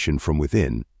inspiration from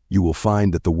within, you will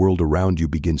find that the world around you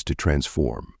begins to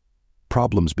transform.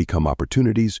 Problems become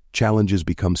opportunities, challenges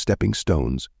become stepping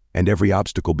stones, and every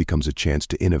obstacle becomes a chance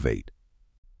to innovate.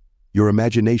 Your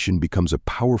imagination becomes a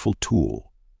powerful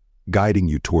tool, guiding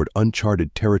you toward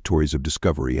uncharted territories of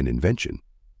discovery and invention.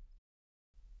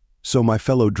 So, my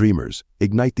fellow dreamers,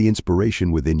 ignite the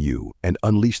inspiration within you and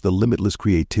unleash the limitless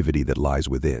creativity that lies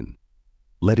within.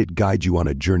 Let it guide you on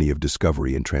a journey of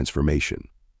discovery and transformation.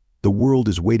 The world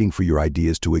is waiting for your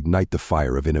ideas to ignite the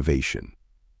fire of innovation.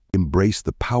 Embrace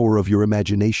the power of your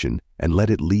imagination and let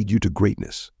it lead you to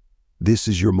greatness. This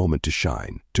is your moment to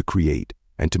shine, to create,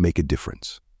 and to make a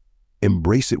difference.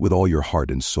 Embrace it with all your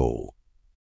heart and soul.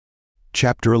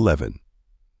 Chapter 11.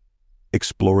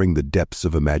 Exploring the depths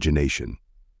of imagination.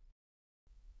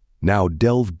 Now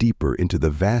delve deeper into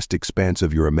the vast expanse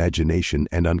of your imagination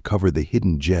and uncover the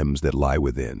hidden gems that lie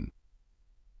within.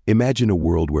 Imagine a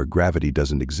world where gravity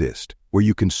doesn't exist, where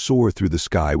you can soar through the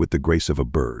sky with the grace of a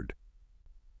bird.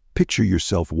 Picture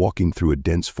yourself walking through a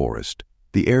dense forest,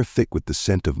 the air thick with the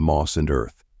scent of moss and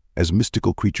earth, as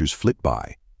mystical creatures flit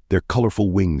by, their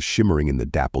colorful wings shimmering in the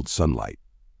dappled sunlight.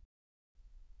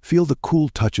 Feel the cool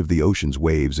touch of the ocean's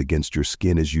waves against your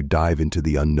skin as you dive into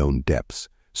the unknown depths,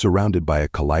 surrounded by a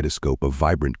kaleidoscope of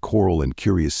vibrant coral and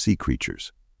curious sea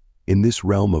creatures. In this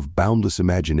realm of boundless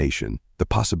imagination, the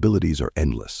possibilities are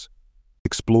endless.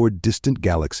 Explore distant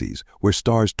galaxies where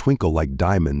stars twinkle like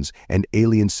diamonds and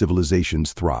alien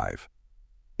civilizations thrive.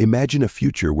 Imagine a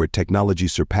future where technology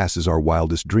surpasses our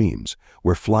wildest dreams,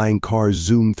 where flying cars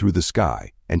zoom through the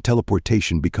sky and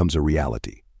teleportation becomes a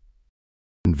reality.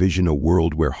 Envision a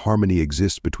world where harmony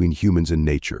exists between humans and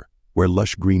nature, where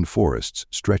lush green forests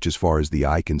stretch as far as the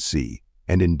eye can see,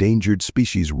 and endangered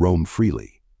species roam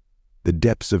freely. The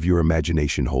depths of your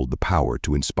imagination hold the power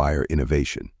to inspire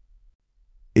innovation.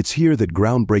 It's here that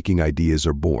groundbreaking ideas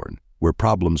are born, where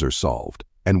problems are solved,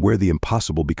 and where the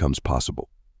impossible becomes possible.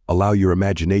 Allow your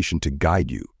imagination to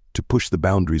guide you, to push the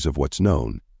boundaries of what's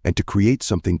known, and to create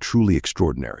something truly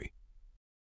extraordinary.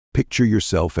 Picture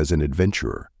yourself as an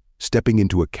adventurer, stepping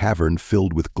into a cavern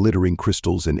filled with glittering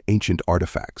crystals and ancient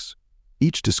artifacts.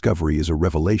 Each discovery is a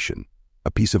revelation,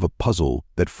 a piece of a puzzle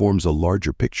that forms a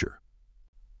larger picture.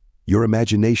 Your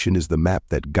imagination is the map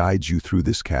that guides you through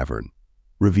this cavern,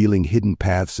 revealing hidden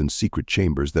paths and secret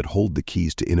chambers that hold the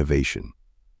keys to innovation.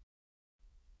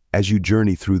 As you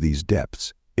journey through these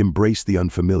depths, embrace the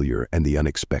unfamiliar and the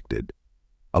unexpected.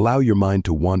 Allow your mind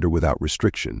to wander without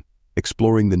restriction,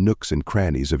 exploring the nooks and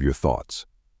crannies of your thoughts.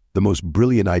 The most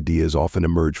brilliant ideas often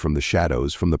emerge from the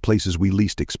shadows, from the places we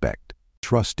least expect.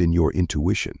 Trust in your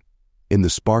intuition, in the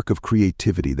spark of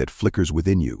creativity that flickers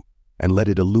within you, and let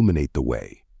it illuminate the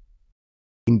way.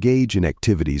 Engage in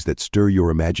activities that stir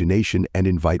your imagination and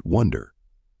invite wonder.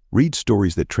 Read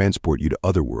stories that transport you to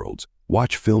other worlds,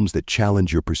 watch films that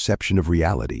challenge your perception of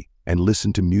reality, and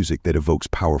listen to music that evokes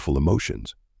powerful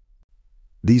emotions.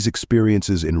 These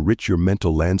experiences enrich your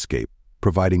mental landscape,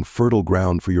 providing fertile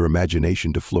ground for your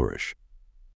imagination to flourish.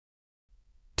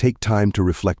 Take time to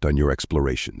reflect on your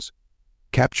explorations.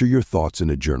 Capture your thoughts in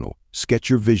a journal, sketch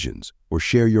your visions, or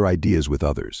share your ideas with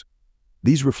others.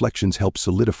 These reflections help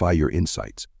solidify your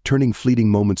insights, turning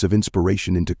fleeting moments of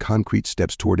inspiration into concrete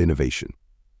steps toward innovation.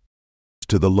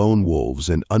 To the lone wolves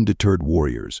and undeterred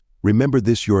warriors, remember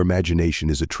this: your imagination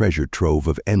is a treasure trove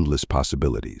of endless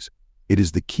possibilities. It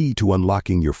is the key to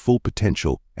unlocking your full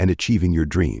potential and achieving your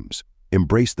dreams.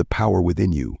 Embrace the power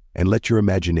within you and let your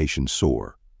imagination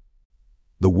soar.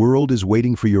 The world is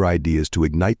waiting for your ideas to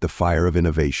ignite the fire of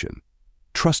innovation.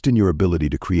 Trust in your ability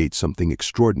to create something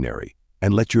extraordinary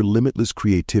and let your limitless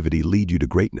creativity lead you to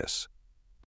greatness.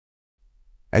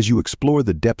 As you explore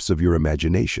the depths of your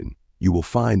imagination, you will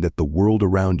find that the world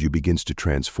around you begins to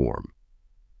transform.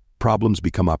 Problems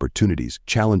become opportunities,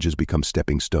 challenges become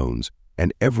stepping stones,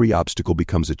 and every obstacle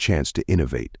becomes a chance to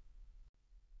innovate.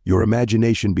 Your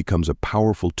imagination becomes a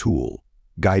powerful tool,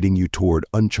 guiding you toward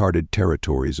uncharted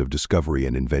territories of discovery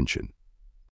and invention.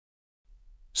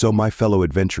 So, my fellow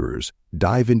adventurers,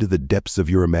 dive into the depths of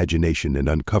your imagination and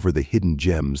uncover the hidden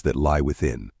gems that lie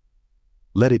within.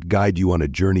 Let it guide you on a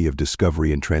journey of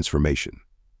discovery and transformation.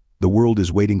 The world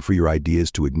is waiting for your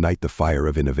ideas to ignite the fire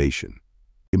of innovation.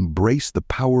 Embrace the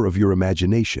power of your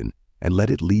imagination and let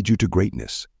it lead you to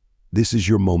greatness. This is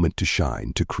your moment to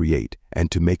shine, to create,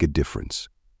 and to make a difference.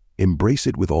 Embrace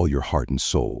it with all your heart and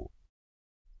soul.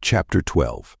 Chapter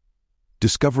 12.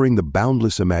 Discovering the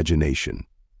boundless imagination.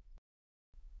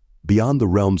 Beyond the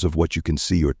realms of what you can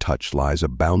see or touch lies a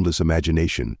boundless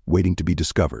imagination waiting to be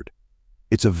discovered.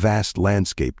 It's a vast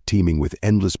landscape teeming with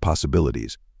endless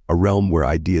possibilities, a realm where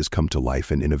ideas come to life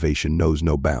and innovation knows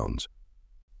no bounds.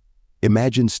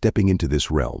 Imagine stepping into this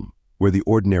realm, where the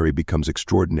ordinary becomes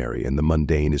extraordinary and the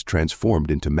mundane is transformed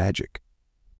into magic.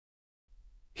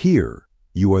 Here,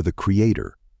 you are the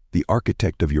creator, the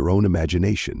architect of your own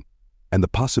imagination, and the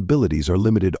possibilities are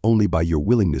limited only by your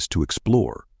willingness to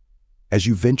explore. As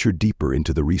you venture deeper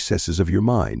into the recesses of your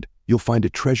mind, you'll find a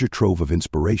treasure trove of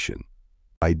inspiration.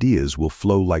 Ideas will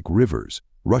flow like rivers,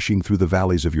 rushing through the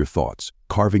valleys of your thoughts,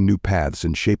 carving new paths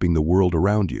and shaping the world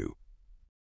around you.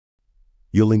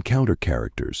 You'll encounter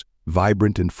characters,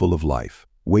 vibrant and full of life,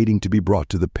 waiting to be brought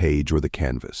to the page or the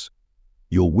canvas.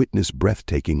 You'll witness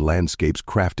breathtaking landscapes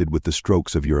crafted with the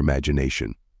strokes of your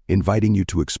imagination, inviting you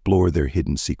to explore their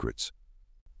hidden secrets.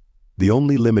 The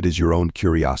only limit is your own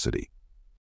curiosity.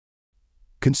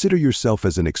 Consider yourself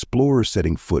as an explorer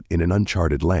setting foot in an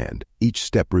uncharted land, each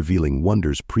step revealing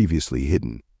wonders previously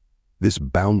hidden. This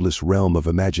boundless realm of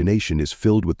imagination is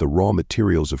filled with the raw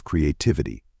materials of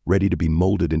creativity, ready to be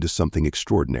molded into something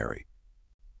extraordinary.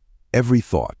 Every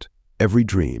thought, every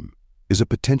dream, is a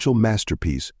potential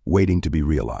masterpiece waiting to be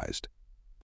realized.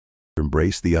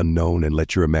 Embrace the unknown and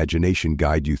let your imagination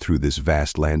guide you through this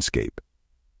vast landscape.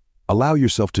 Allow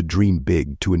yourself to dream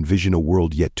big, to envision a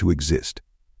world yet to exist.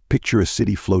 Picture a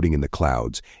city floating in the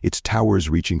clouds, its towers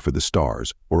reaching for the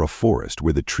stars, or a forest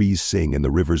where the trees sing and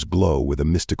the rivers glow with a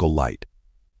mystical light.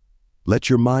 Let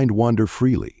your mind wander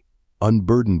freely,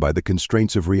 unburdened by the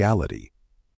constraints of reality.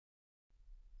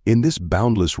 In this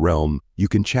boundless realm, you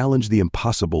can challenge the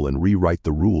impossible and rewrite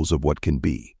the rules of what can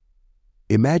be.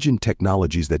 Imagine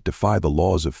technologies that defy the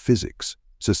laws of physics,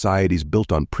 societies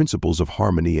built on principles of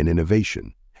harmony and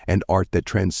innovation, and art that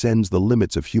transcends the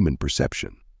limits of human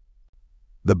perception.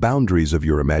 The boundaries of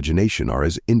your imagination are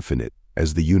as infinite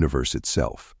as the universe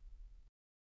itself.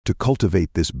 To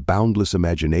cultivate this boundless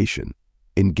imagination,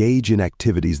 engage in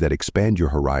activities that expand your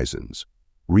horizons.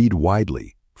 Read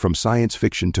widely, from science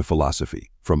fiction to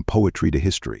philosophy, from poetry to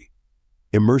history.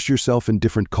 Immerse yourself in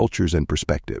different cultures and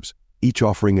perspectives, each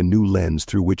offering a new lens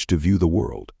through which to view the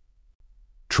world.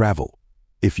 Travel,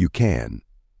 if you can,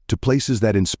 to places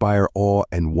that inspire awe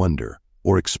and wonder,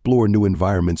 or explore new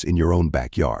environments in your own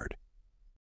backyard.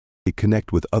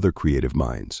 Connect with other creative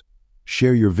minds.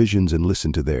 Share your visions and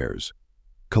listen to theirs.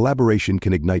 Collaboration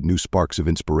can ignite new sparks of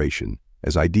inspiration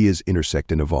as ideas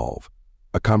intersect and evolve.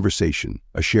 A conversation,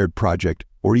 a shared project,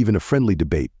 or even a friendly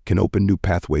debate can open new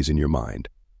pathways in your mind.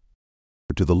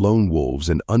 To the lone wolves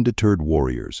and undeterred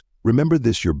warriors, remember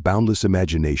this: your boundless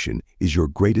imagination is your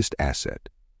greatest asset.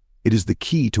 It is the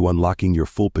key to unlocking your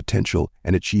full potential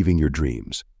and achieving your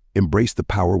dreams. Embrace the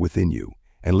power within you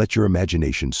and let your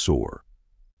imagination soar.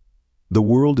 The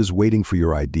world is waiting for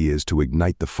your ideas to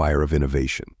ignite the fire of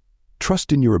innovation.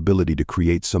 Trust in your ability to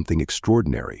create something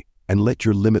extraordinary and let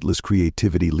your limitless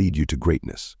creativity lead you to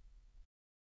greatness.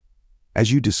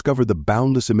 As you discover the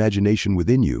boundless imagination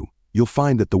within you, you'll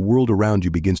find that the world around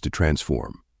you begins to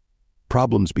transform.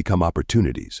 Problems become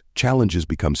opportunities, challenges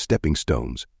become stepping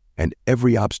stones, and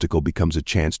every obstacle becomes a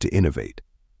chance to innovate.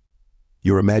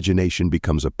 Your imagination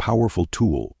becomes a powerful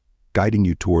tool, guiding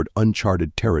you toward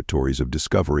uncharted territories of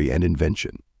discovery and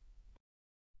invention.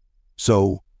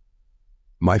 So,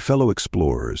 my fellow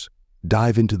explorers,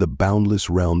 dive into the boundless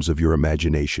realms of your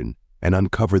imagination and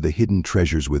uncover the hidden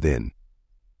treasures within.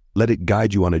 Let it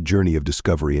guide you on a journey of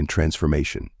discovery and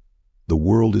transformation. The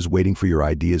world is waiting for your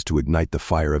ideas to ignite the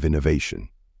fire of innovation.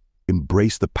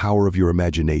 Embrace the power of your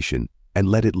imagination and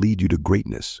let it lead you to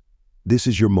greatness. This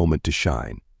is your moment to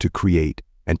shine, to create,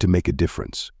 and to make a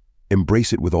difference.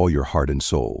 Embrace it with all your heart and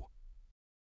soul.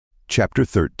 Chapter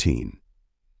 13.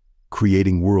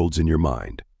 Creating worlds in your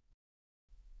mind.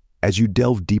 As you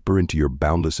delve deeper into your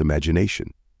boundless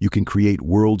imagination, you can create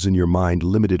worlds in your mind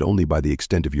limited only by the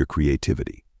extent of your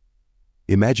creativity.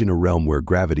 Imagine a realm where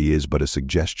gravity is but a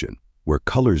suggestion, where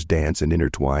colors dance and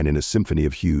intertwine in a symphony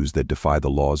of hues that defy the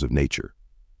laws of nature.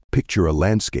 Picture a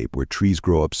landscape where trees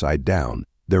grow upside down,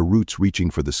 their roots reaching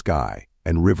for the sky,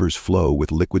 and rivers flow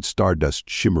with liquid stardust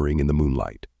shimmering in the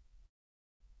moonlight.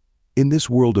 In this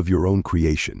world of your own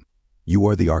creation, you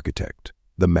are the architect,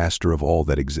 the master of all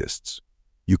that exists.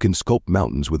 You can sculpt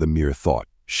mountains with a mere thought,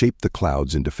 shape the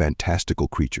clouds into fantastical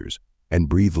creatures, and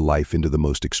breathe life into the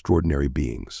most extraordinary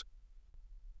beings.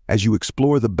 As you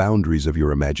explore the boundaries of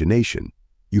your imagination,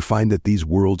 you find that these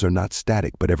worlds are not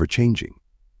static but ever-changing.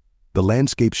 The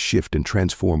landscapes shift and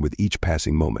transform with each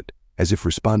passing moment, as if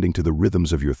responding to the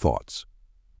rhythms of your thoughts.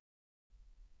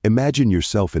 Imagine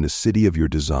yourself in a city of your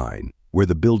design, where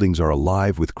the buildings are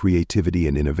alive with creativity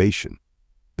and innovation.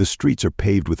 The streets are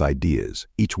paved with ideas,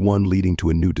 each one leading to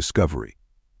a new discovery.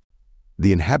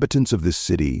 The inhabitants of this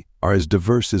city are as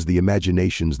diverse as the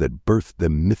imaginations that birthed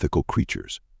them, mythical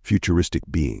creatures, futuristic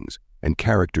beings, and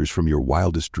characters from your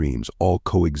wildest dreams, all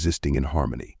coexisting in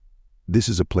harmony. This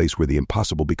is a place where the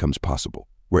impossible becomes possible,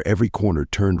 where every corner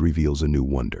turned reveals a new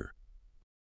wonder.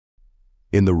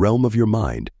 In the realm of your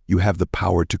mind, you have the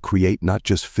power to create not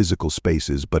just physical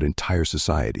spaces but entire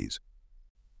societies.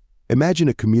 Imagine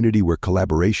a community where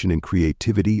collaboration and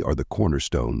creativity are the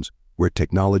cornerstones, where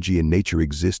technology and nature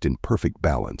exist in perfect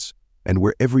balance, and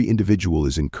where every individual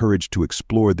is encouraged to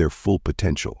explore their full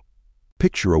potential.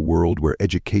 Picture a world where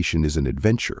education is an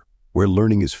adventure, where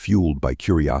learning is fueled by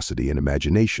curiosity and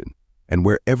imagination, and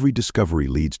where every discovery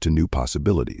leads to new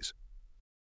possibilities.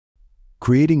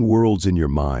 Creating worlds in your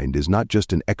mind is not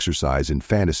just an exercise in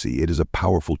fantasy, it is a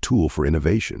powerful tool for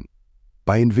innovation.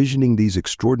 By envisioning these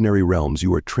extraordinary realms,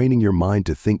 you are training your mind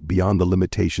to think beyond the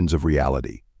limitations of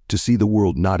reality, to see the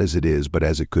world not as it is but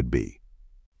as it could be.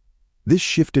 This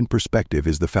shift in perspective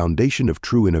is the foundation of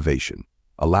true innovation,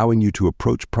 allowing you to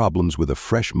approach problems with a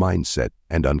fresh mindset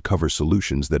and uncover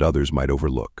solutions that others might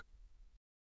overlook.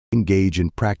 Engage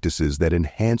in practices that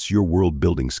enhance your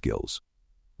world-building skills.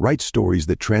 Write stories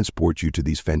that transport you to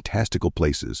these fantastical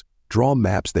places, draw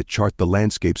maps that chart the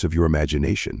landscapes of your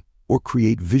imagination, or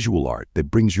create visual art that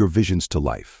brings your visions to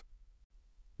life.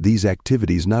 These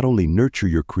activities not only nurture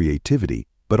your creativity,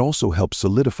 but also help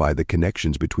solidify the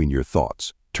connections between your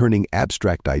thoughts, turning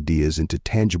abstract ideas into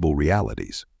tangible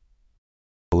realities.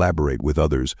 Collaborate with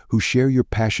others who share your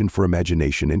passion for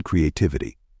imagination and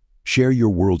creativity. Share your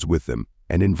worlds with them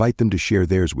and invite them to share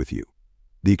theirs with you.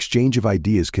 The exchange of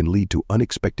ideas can lead to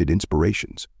unexpected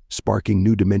inspirations, sparking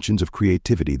new dimensions of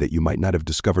creativity that you might not have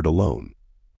discovered alone.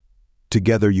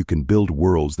 Together you can build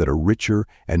worlds that are richer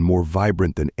and more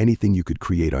vibrant than anything you could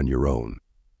create on your own.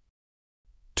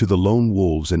 To the lone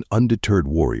wolves and undeterred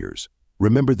warriors,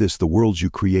 remember this: the worlds you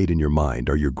create in your mind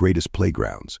are your greatest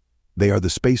playgrounds. They are the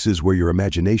spaces where your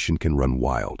imagination can run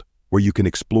wild, where you can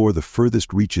explore the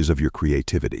furthest reaches of your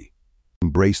creativity.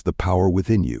 Embrace the power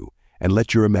within you and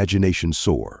let your imagination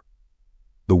soar.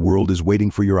 The world is waiting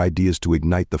for your ideas to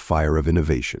ignite the fire of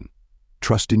innovation.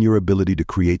 Trust in your ability to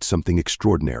create something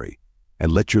extraordinary,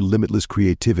 and let your limitless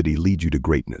creativity lead you to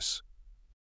greatness.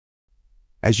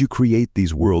 As you create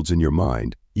these worlds in your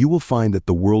mind, you will find that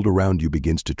the world around you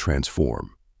begins to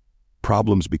transform.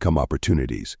 Problems become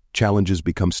opportunities, challenges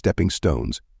become stepping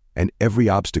stones, and every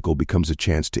obstacle becomes a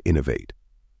chance to innovate.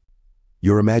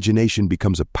 Your imagination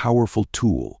becomes a powerful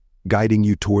tool, guiding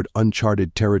you toward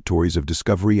uncharted territories of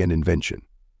discovery and invention.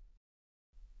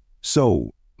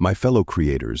 So, my fellow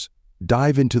creators,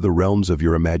 dive into the realms of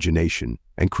your imagination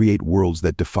and create worlds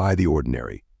that defy the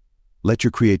ordinary. Let your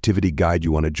creativity guide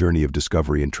you on a journey of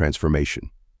discovery and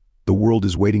transformation. The world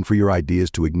is waiting for your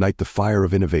ideas to ignite the fire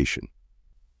of innovation.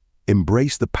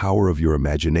 Embrace the power of your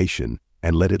imagination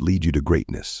and let it lead you to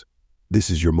greatness. This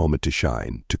is your moment to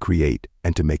shine, to create,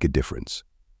 and to make a difference.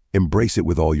 Embrace it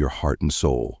with all your heart and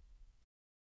soul.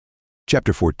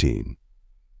 Chapter 14.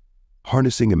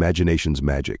 Harnessing Imagination's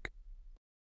Magic.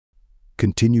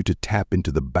 Continue to tap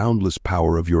into the boundless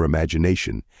power of your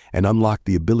imagination and unlock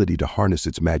the ability to harness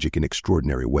its magic in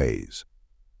extraordinary ways.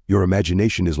 Your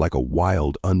imagination is like a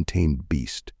wild, untamed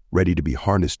beast, ready to be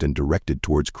harnessed and directed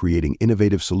towards creating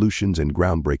innovative solutions and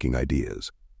groundbreaking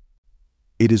ideas.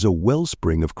 It is a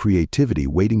wellspring of creativity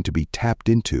waiting to be tapped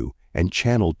into and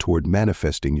channeled toward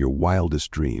manifesting your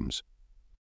wildest dreams.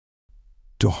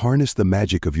 To harness the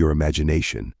magic of your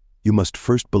imagination, you must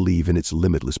first believe in its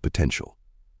limitless potential.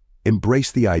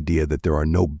 Embrace the idea that there are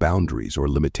no boundaries or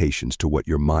limitations to what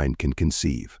your mind can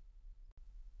conceive.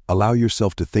 Allow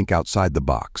yourself to think outside the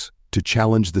box, to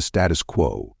challenge the status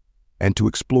quo, and to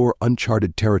explore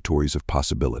uncharted territories of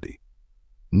possibility.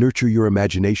 Nurture your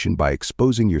imagination by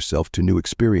exposing yourself to new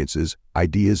experiences,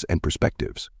 ideas, and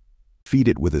perspectives. Feed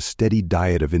it with a steady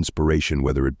diet of inspiration,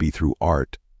 whether it be through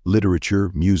art,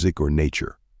 literature, music, or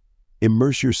nature.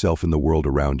 Immerse yourself in the world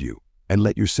around you, and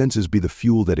let your senses be the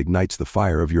fuel that ignites the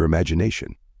fire of your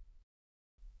imagination.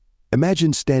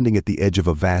 Imagine standing at the edge of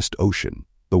a vast ocean,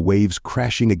 the waves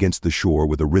crashing against the shore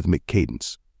with a rhythmic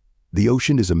cadence. The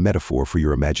ocean is a metaphor for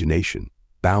your imagination,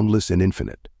 boundless and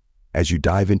infinite. As you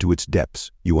dive into its depths,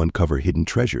 you uncover hidden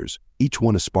treasures, each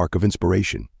one a spark of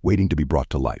inspiration, waiting to be brought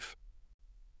to life.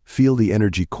 Feel the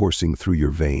energy coursing through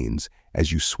your veins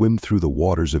as you swim through the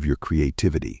waters of your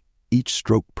creativity, each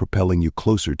stroke propelling you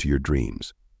closer to your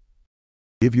dreams.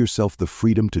 Give yourself the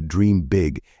freedom to dream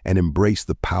big and embrace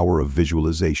the power of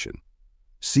visualization.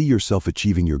 See yourself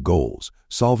achieving your goals,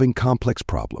 solving complex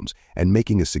problems, and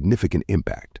making a significant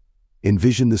impact.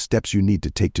 Envision the steps you need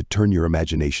to take to turn your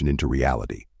imagination into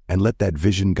reality, and let that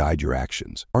vision guide your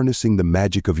actions. Harnessing the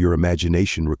magic of your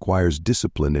imagination requires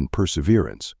discipline and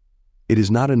perseverance. It is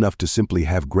not enough to simply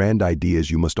have grand ideas,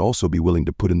 you must also be willing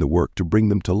to put in the work to bring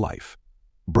them to life.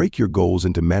 Break your goals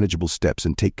into manageable steps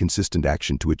and take consistent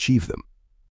action to achieve them.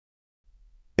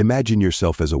 Imagine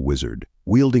yourself as a wizard,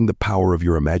 wielding the power of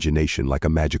your imagination like a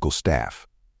magical staff.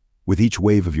 With each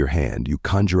wave of your hand, you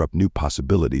conjure up new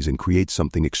possibilities and create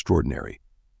something extraordinary.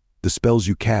 The spells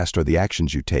you cast are the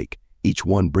actions you take, each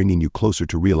one bringing you closer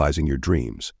to realizing your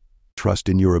dreams. Trust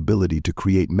in your ability to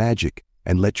create magic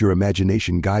and let your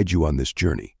imagination guide you on this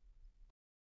journey.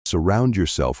 Surround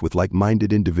yourself with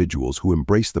like-minded individuals who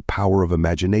embrace the power of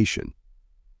imagination.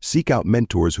 Seek out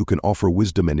mentors who can offer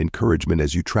wisdom and encouragement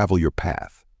as you travel your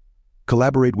path.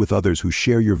 Collaborate with others who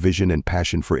share your vision and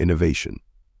passion for innovation.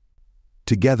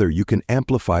 Together, you can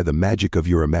amplify the magic of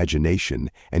your imagination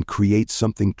and create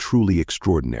something truly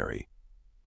extraordinary.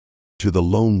 To the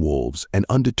lone wolves and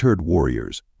undeterred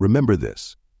warriors, remember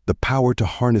this: the power to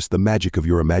harness the magic of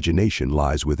your imagination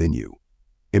lies within you.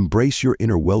 Embrace your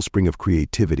inner wellspring of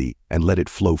creativity and let it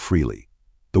flow freely.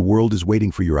 The world is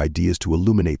waiting for your ideas to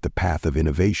illuminate the path of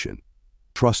innovation.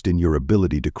 Trust in your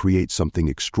ability to create something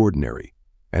extraordinary,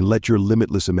 and let your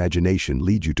limitless imagination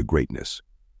lead you to greatness.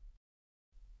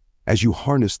 As you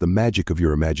harness the magic of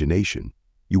your imagination,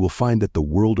 you will find that the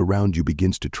world around you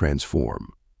begins to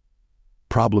transform.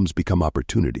 Problems become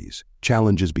opportunities,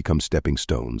 challenges become stepping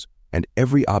stones, and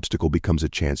every obstacle becomes a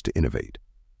chance to innovate.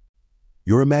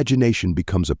 Your imagination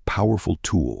becomes a powerful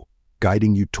tool,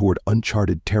 guiding you toward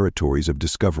uncharted territories of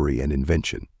discovery and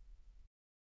invention.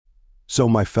 So,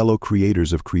 my fellow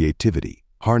creators of creativity,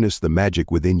 harness the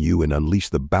magic within you and unleash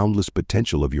the boundless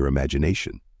potential of your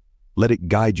imagination. Let it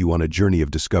guide you on a journey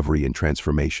of discovery and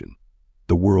transformation.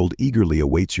 The world eagerly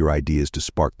awaits your ideas to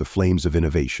spark the flames of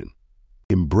innovation.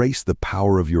 Embrace the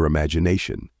power of your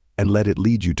imagination and let it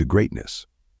lead you to greatness.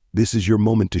 This is your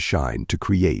moment to shine, to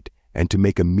create, and to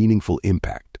make a meaningful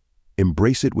impact.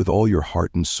 Embrace it with all your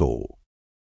heart and soul.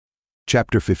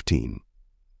 Chapter 15.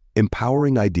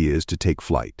 Empowering Ideas to Take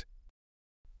Flight.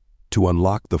 To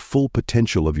unlock the full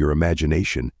potential of your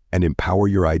imagination and empower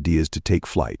your ideas to take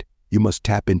flight, you must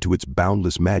tap into its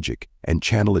boundless magic and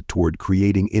channel it toward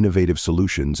creating innovative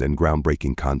solutions and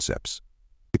groundbreaking concepts.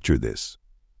 Picture this.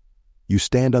 You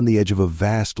stand on the edge of a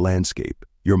vast landscape,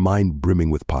 your mind brimming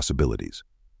with possibilities.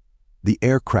 The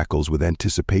air crackles with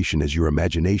anticipation as your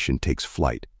imagination takes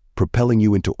flight, propelling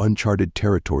you into uncharted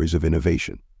territories of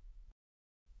innovation.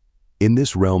 In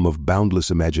this realm of boundless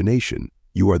imagination,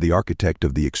 you are the architect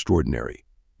of the extraordinary.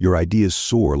 Your ideas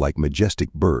soar like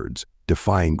majestic birds,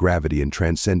 defying gravity and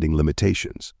transcending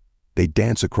limitations. They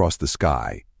dance across the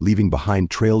sky, leaving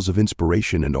behind trails of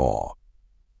inspiration and awe.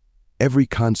 Every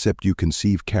concept you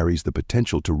conceive carries the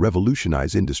potential to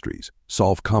revolutionize industries,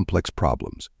 solve complex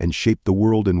problems, and shape the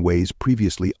world in ways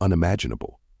previously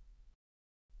unimaginable.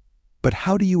 But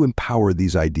how do you empower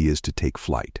these ideas to take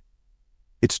flight?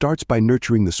 It starts by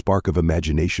nurturing the spark of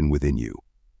imagination within you.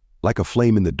 Like a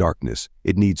flame in the darkness,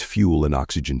 it needs fuel and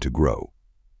oxygen to grow.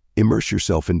 Immerse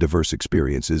yourself in diverse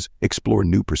experiences, explore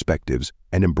new perspectives,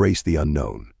 and embrace the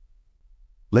unknown.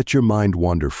 Let your mind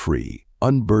wander free,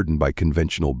 unburdened by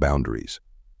conventional boundaries.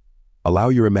 Allow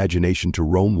your imagination to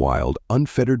roam wild,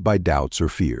 unfettered by doubts or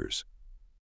fears.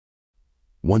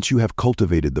 Once you have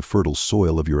cultivated the fertile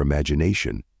soil of your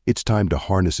imagination, it's time to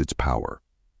harness its power.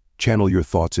 Channel your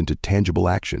thoughts into tangible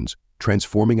actions,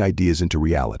 transforming ideas into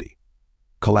reality.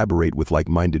 Collaborate with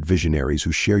like-minded visionaries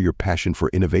who share your passion for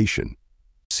innovation.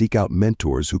 Seek out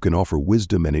mentors who can offer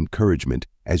wisdom and encouragement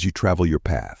as you travel your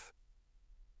path.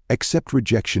 Accept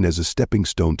rejection as a stepping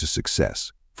stone to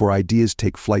success, for ideas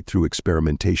take flight through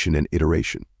experimentation and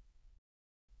iteration.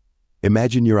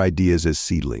 Imagine your ideas as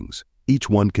seedlings, each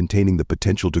one containing the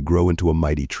potential to grow into a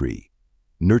mighty tree.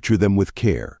 Nurture them with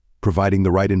care, providing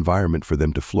the right environment for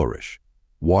them to flourish.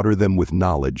 Water them with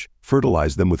knowledge,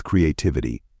 fertilize them with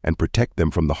creativity, and protect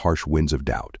them from the harsh winds of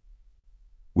doubt.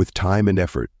 With time and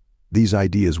effort, these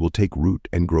ideas will take root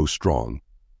and grow strong,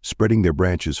 spreading their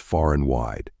branches far and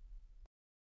wide.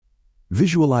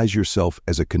 Visualize yourself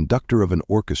as a conductor of an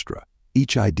orchestra,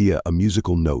 each idea a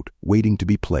musical note waiting to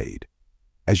be played.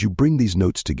 As you bring these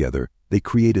notes together, they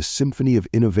create a symphony of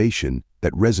innovation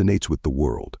that resonates with the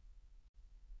world.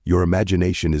 Your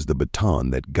imagination is the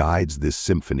baton that guides this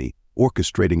symphony,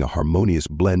 orchestrating a harmonious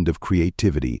blend of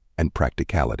creativity and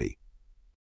practicality.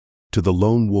 To the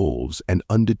lone wolves and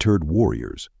undeterred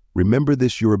warriors, remember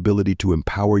this: your ability to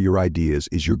empower your ideas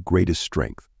is your greatest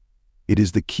strength. It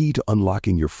is the key to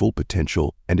unlocking your full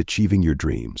potential and achieving your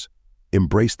dreams.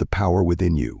 Embrace the power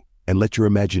within you and let your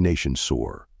imagination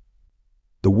soar.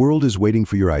 The world is waiting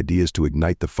for your ideas to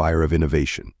ignite the fire of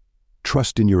innovation.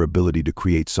 Trust in your ability to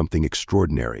create something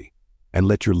extraordinary and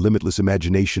let your limitless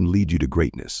imagination lead you to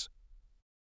greatness.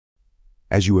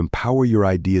 As you empower your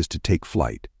ideas to take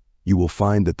flight, you will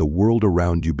find that the world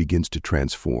around you begins to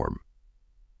transform.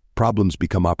 Problems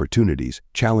become opportunities,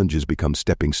 challenges become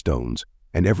stepping stones,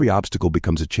 and every obstacle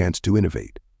becomes a chance to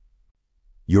innovate.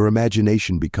 Your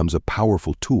imagination becomes a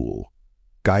powerful tool,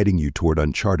 guiding you toward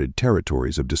uncharted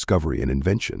territories of discovery and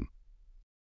invention.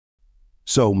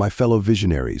 So, my fellow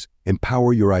visionaries,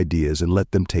 empower your ideas and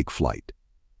let them take flight.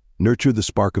 Nurture the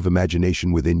spark of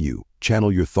imagination within you,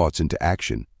 channel your thoughts into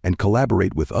action, and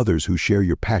collaborate with others who share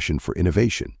your passion for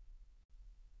innovation.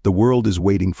 The world is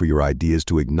waiting for your ideas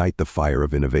to ignite the fire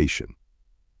of innovation.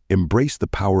 Embrace the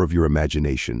power of your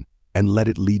imagination and let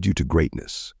it lead you to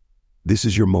greatness. This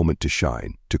is your moment to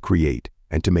shine, to create,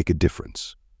 and to make a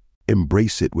difference.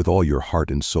 Embrace it with all your heart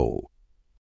and soul.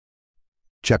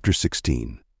 Chapter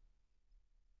 16.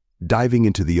 Diving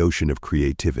into the ocean of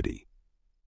creativity.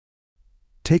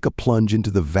 Take a plunge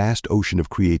into the vast ocean of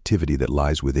creativity that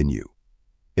lies within you.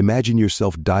 Imagine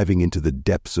yourself diving into the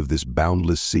depths of this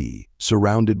boundless sea,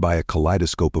 surrounded by a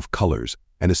kaleidoscope of colors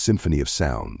and a symphony of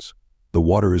sounds. The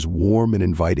water is warm and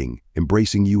inviting,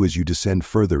 embracing you as you descend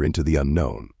further into the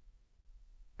unknown.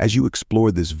 As you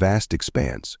explore this vast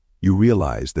expanse, you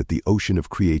realize that the ocean of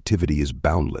creativity is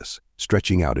boundless,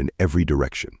 stretching out in every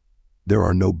direction. There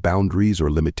are no boundaries or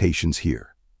limitations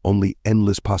here, only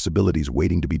endless possibilities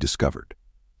waiting to be discovered.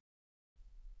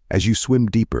 As you swim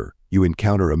deeper, you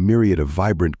encounter a myriad of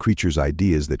vibrant creatures'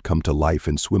 ideas that come to life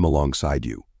and swim alongside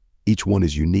you. Each one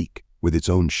is unique, with its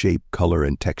own shape, color,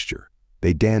 and texture.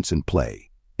 They dance and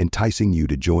play, enticing you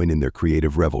to join in their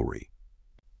creative revelry.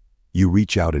 You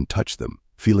reach out and touch them,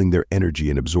 feeling their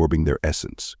energy and absorbing their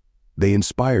essence. They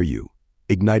inspire you,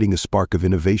 igniting a spark of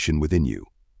innovation within you.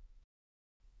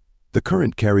 The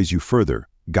current carries you further,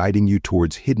 guiding you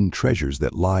towards hidden treasures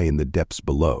that lie in the depths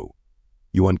below.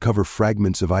 You uncover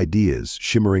fragments of ideas,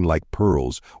 shimmering like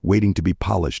pearls, waiting to be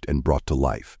polished and brought to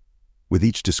life. With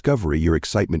each discovery, your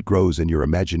excitement grows and your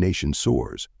imagination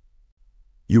soars.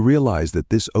 You realize that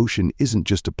this ocean isn't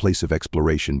just a place of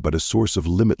exploration, but a source of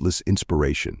limitless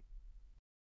inspiration.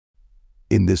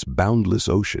 In this boundless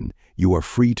ocean, you are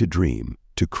free to dream,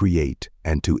 to create,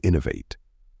 and to innovate.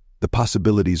 The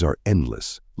possibilities are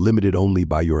endless, limited only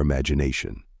by your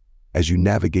imagination. As you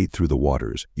navigate through the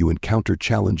waters, you encounter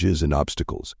challenges and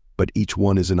obstacles, but each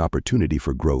one is an opportunity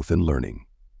for growth and learning.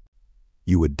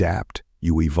 You adapt,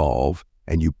 you evolve,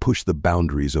 and you push the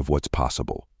boundaries of what's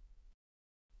possible.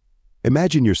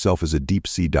 Imagine yourself as a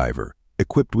deep-sea diver,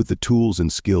 equipped with the tools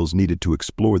and skills needed to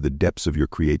explore the depths of your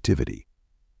creativity.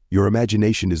 Your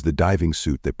imagination is the diving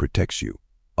suit that protects you,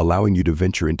 allowing you to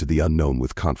venture into the unknown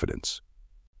with confidence.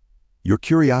 Your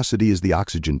curiosity is the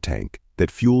oxygen tank that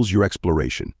fuels your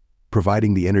exploration,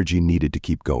 providing the energy needed to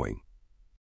keep going.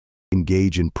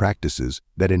 Engage in practices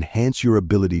that enhance your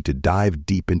ability to dive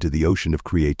deep into the ocean of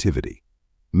creativity.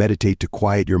 Meditate to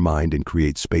quiet your mind and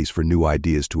create space for new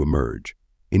ideas to emerge.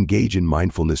 Engage in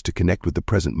mindfulness to connect with the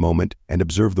present moment and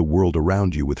observe the world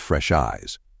around you with fresh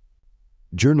eyes.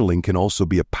 Journaling can also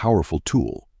be a powerful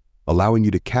tool, allowing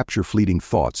you to capture fleeting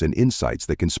thoughts and insights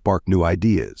that can spark new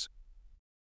ideas.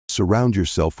 Surround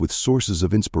yourself with sources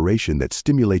of inspiration that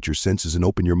stimulate your senses and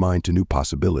open your mind to new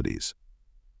possibilities.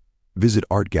 Visit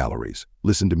art galleries,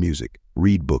 listen to music,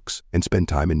 read books, and spend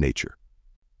time in nature.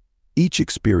 Each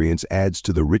experience adds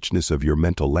to the richness of your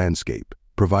mental landscape,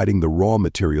 providing the raw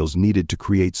materials needed to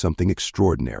create something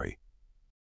extraordinary.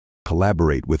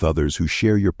 Collaborate with others who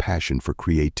share your passion for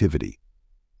creativity.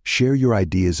 Share your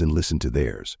ideas and listen to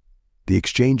theirs. The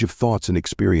exchange of thoughts and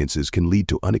experiences can lead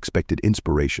to unexpected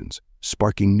inspirations,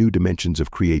 sparking new dimensions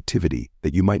of creativity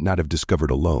that you might not have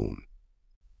discovered alone.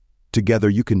 Together,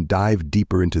 you can dive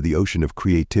deeper into the ocean of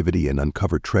creativity and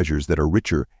uncover treasures that are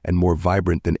richer and more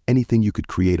vibrant than anything you could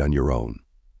create on your own.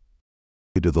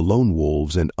 To the lone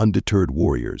wolves and undeterred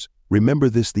warriors, remember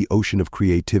this: the ocean of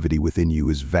creativity within you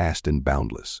is vast and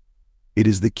boundless. It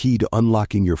is the key to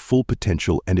unlocking your full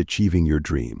potential and achieving your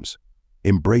dreams.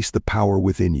 Embrace the power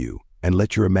within you, and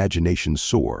let your imagination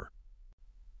soar.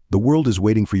 The world is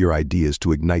waiting for your ideas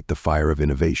to ignite the fire of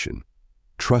innovation.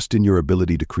 Trust in your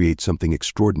ability to create something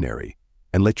extraordinary,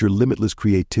 and let your limitless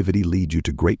creativity lead you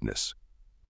to greatness.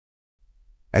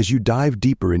 As you dive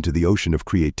deeper into the ocean of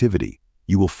creativity,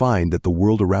 you will find that the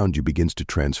world around you begins to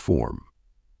transform.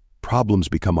 Problems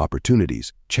become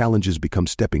opportunities, challenges become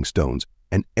stepping stones,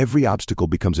 and every obstacle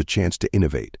becomes a chance to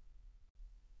innovate.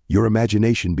 Your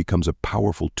imagination becomes a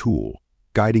powerful tool,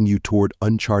 guiding you toward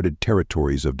uncharted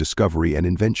territories of discovery and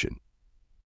invention.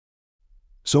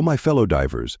 So, my fellow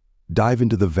divers, dive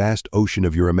into the vast ocean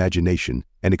of your imagination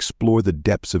and explore the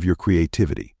depths of your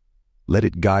creativity. Let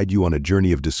it guide you on a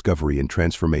journey of discovery and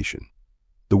transformation.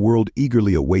 The world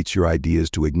eagerly awaits your ideas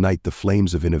to ignite the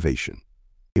flames of innovation.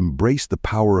 Embrace the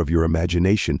power of your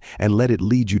imagination and let it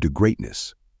lead you to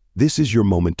greatness. This is your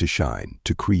moment to shine,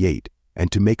 to create,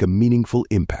 and to make a meaningful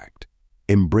impact.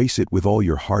 Embrace it with all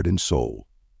your heart and soul.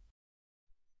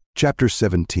 Chapter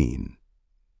 17.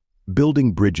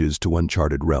 Building Bridges to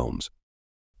Uncharted Realms.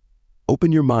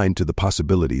 Open your mind to the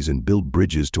possibilities and build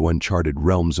bridges to uncharted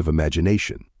realms of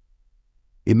imagination.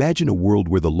 Imagine a world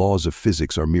where the laws of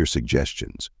physics are mere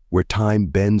suggestions, where time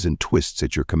bends and twists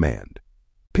at your command.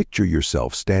 Picture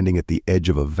yourself standing at the edge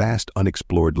of a vast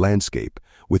unexplored landscape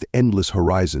with endless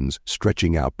horizons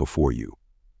stretching out before you.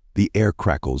 The air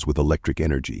crackles with electric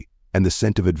energy, and the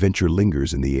scent of adventure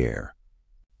lingers in the air.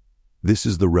 This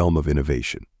is the realm of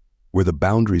innovation, where the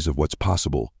boundaries of what's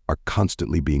possible are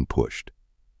constantly being pushed.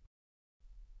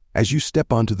 As you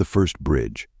step onto the first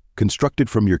bridge, constructed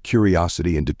from your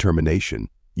curiosity and determination,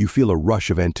 you feel a rush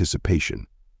of anticipation.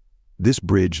 This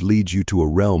bridge leads you to a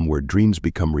realm where dreams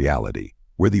become reality,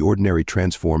 where the ordinary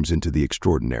transforms into the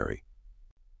extraordinary.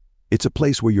 It's a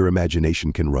place where your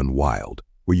imagination can run wild,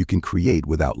 where you can create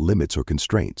without limits or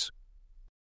constraints.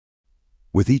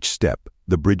 With each step,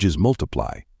 the bridges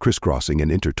multiply, crisscrossing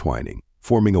and intertwining,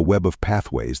 forming a web of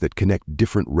pathways that connect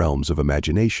different realms of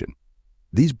imagination.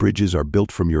 These bridges are built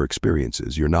from your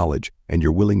experiences, your knowledge, and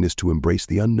your willingness to embrace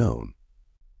the unknown.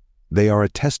 They are a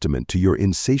testament to your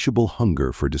insatiable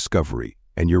hunger for discovery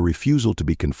and your refusal to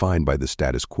be confined by the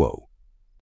status quo.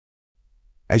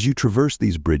 As you traverse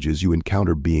these bridges, you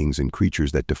encounter beings and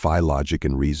creatures that defy logic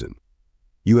and reason.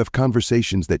 You have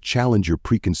conversations that challenge your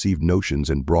preconceived notions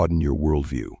and broaden your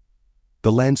worldview.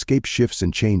 The landscape shifts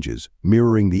and changes,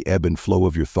 mirroring the ebb and flow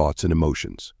of your thoughts and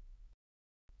emotions.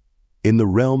 In the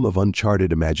realm of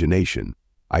uncharted imagination,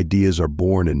 ideas are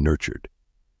born and nurtured.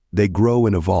 They grow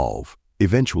and evolve,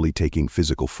 eventually taking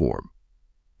physical form.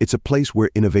 It's a place where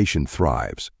innovation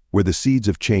thrives, where the seeds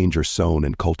of change are sown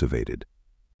and cultivated.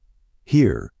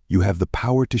 Here, you have the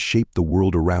power to shape the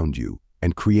world around you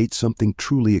and create something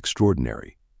truly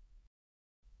extraordinary.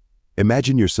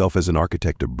 Imagine yourself as an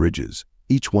architect of bridges,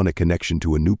 each one a connection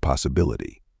to a new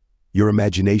possibility. Your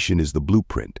imagination is the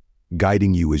blueprint,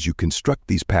 guiding you as you construct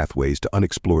these pathways to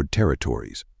unexplored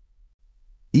territories.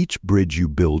 Each bridge you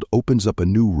build opens up a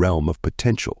new realm of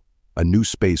potential, a new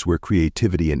space where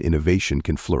creativity and innovation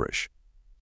can flourish.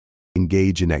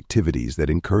 Engage in activities that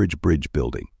encourage bridge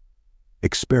building.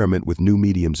 Experiment with new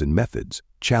mediums and methods,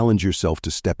 challenge yourself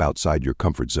to step outside your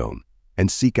comfort zone,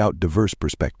 and seek out diverse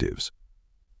perspectives.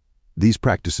 These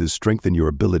practices strengthen your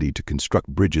ability to construct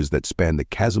bridges that span the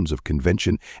chasms of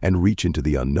convention and reach into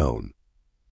the unknown.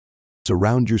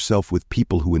 Surround yourself with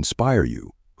people who inspire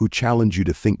you, who challenge you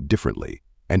to think differently,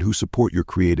 and who support your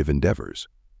creative endeavors.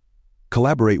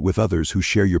 Collaborate with others who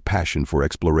share your passion for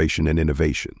exploration and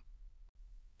innovation.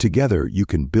 Together, you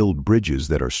can build bridges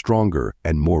that are stronger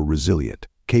and more resilient,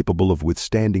 capable of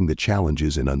withstanding the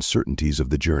challenges and uncertainties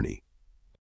of the journey.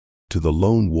 To the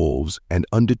lone wolves and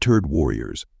undeterred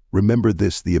warriors, remember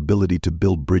this: the ability to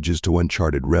build bridges to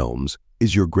uncharted realms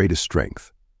is your greatest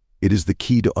strength. It is the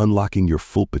key to unlocking your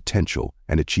full potential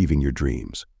and achieving your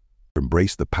dreams.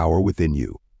 Embrace the power within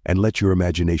you and let your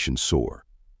imagination soar.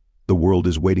 The world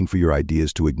is waiting for your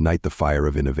ideas to ignite the fire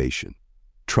of innovation.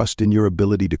 Trust in your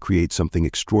ability to create something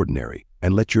extraordinary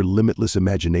and let your limitless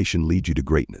imagination lead you to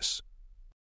greatness.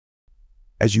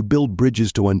 As you build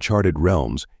bridges to uncharted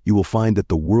realms, you will find that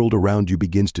the world around you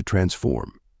begins to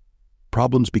transform.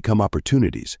 Problems become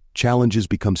opportunities, challenges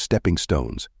become stepping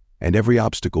stones, and every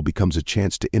obstacle becomes a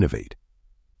chance to innovate.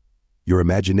 Your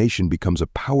imagination becomes a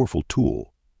powerful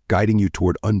tool, guiding you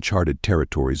toward uncharted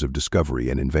territories of discovery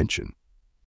and invention.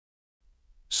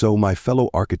 So, my fellow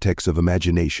architects of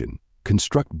imagination,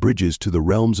 construct bridges to the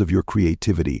realms of your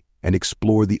creativity and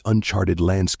explore the uncharted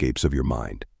landscapes of your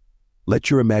mind.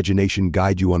 Let your imagination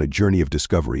guide you on a journey of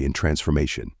discovery and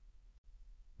transformation.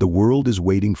 The world is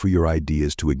waiting for your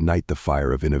ideas to ignite the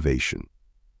fire of innovation.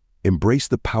 Embrace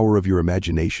the power of your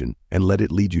imagination and let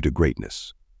it lead you to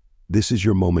greatness. This is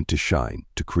your moment to shine,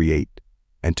 to create,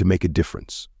 and to make a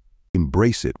difference.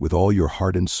 Embrace it with all your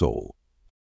heart and soul.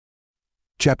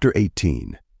 Chapter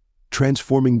 18.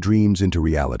 Transforming Dreams into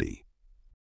Reality.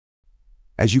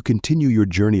 As you continue your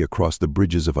journey across the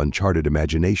bridges of uncharted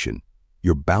imagination,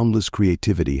 your boundless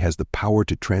creativity has the power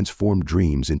to transform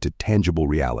dreams into tangible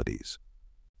realities.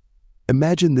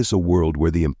 Imagine this: a world where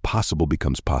the impossible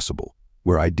becomes possible,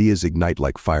 where ideas ignite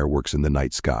like fireworks in the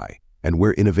night sky, and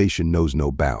where innovation knows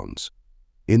no bounds.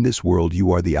 In this world,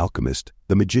 you are the alchemist,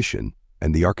 the magician,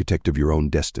 and the architect of your own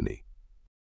destiny.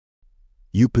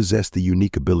 You possess the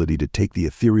unique ability to take the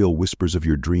ethereal whispers of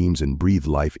your dreams and breathe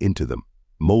life into them,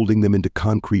 molding them into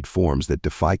concrete forms that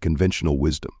defy conventional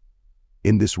wisdom.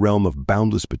 In this realm of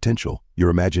boundless potential, your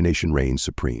imagination reigns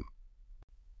supreme.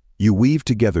 You weave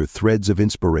together threads of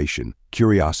inspiration,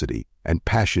 curiosity, and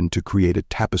passion to create a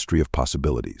tapestry of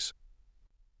possibilities.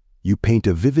 You paint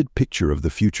a vivid picture of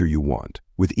the future you want.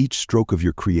 With each stroke of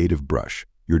your creative brush,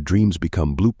 your dreams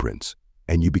become blueprints,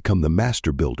 and you become the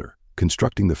master builder,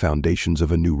 constructing the foundations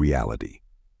of a new reality.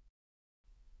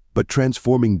 But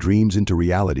transforming dreams into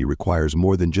reality requires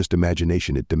more than just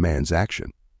imagination. It demands action.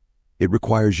 It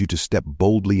requires you to step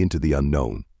boldly into the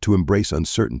unknown, to embrace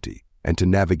uncertainty, and to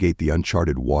navigate the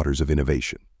uncharted waters of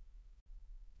innovation.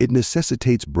 It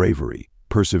necessitates bravery,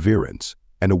 perseverance,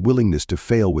 and a willingness to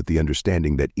fail with the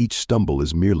understanding that each stumble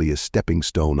is merely a stepping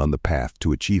stone on the path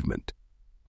to achievement.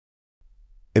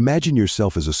 Imagine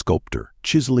yourself as a sculptor,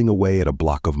 chiseling away at a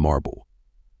block of marble.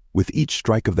 With each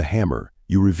strike of the hammer,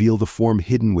 you reveal the form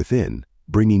hidden within,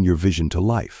 bringing your vision to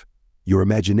life. Your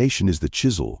imagination is the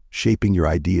chisel, shaping your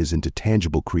ideas into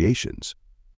tangible creations.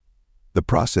 The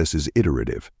process is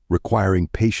iterative, requiring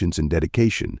patience and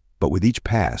dedication, but with each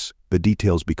pass, the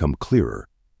details become clearer,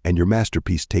 and your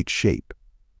masterpiece takes shape.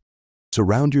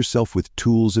 Surround yourself with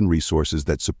tools and resources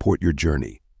that support your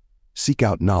journey. Seek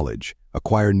out knowledge,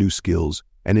 acquire new skills,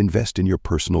 and invest in your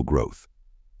personal growth.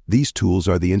 These tools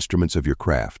are the instruments of your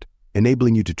craft,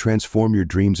 enabling you to transform your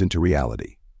dreams into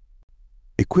reality.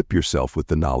 Equip yourself with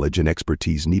the knowledge and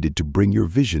expertise needed to bring your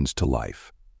visions to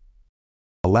life.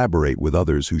 Collaborate with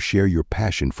others who share your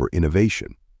passion for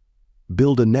innovation.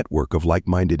 Build a network of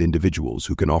like-minded individuals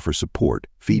who can offer support,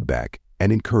 feedback,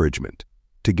 and encouragement.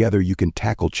 Together you can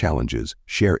tackle challenges,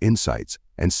 share insights,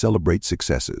 and celebrate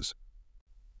successes.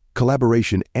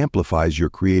 Collaboration amplifies your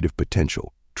creative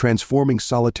potential, transforming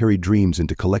solitary dreams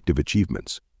into collective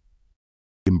achievements.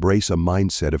 Embrace a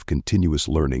mindset of continuous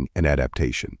learning and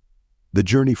adaptation. The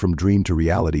journey from dream to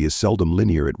reality is seldom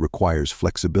linear. It requires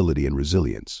flexibility and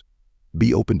resilience.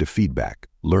 Be open to feedback,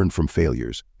 learn from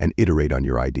failures, and iterate on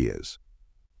your ideas.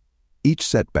 Each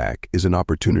setback is an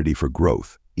opportunity for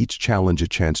growth, each challenge a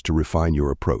chance to refine your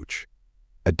approach.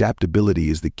 Adaptability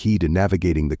is the key to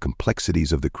navigating the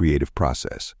complexities of the creative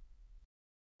process.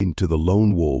 To the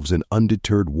lone wolves and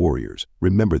undeterred warriors,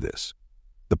 remember this: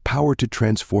 the power to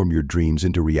transform your dreams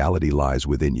into reality lies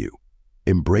within you.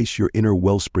 Embrace your inner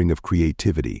wellspring of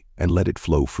creativity and let it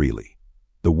flow freely.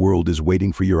 The world is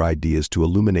waiting for your ideas to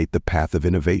illuminate the path of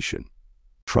innovation.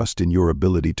 Trust in your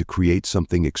ability to create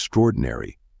something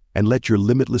extraordinary and let your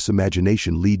limitless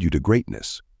imagination lead you to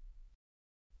greatness.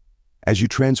 As you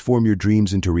transform your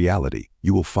dreams into reality,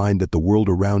 you will find that the world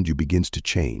around you begins to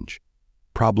change.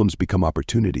 Problems become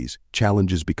opportunities,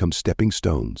 challenges become stepping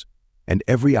stones, and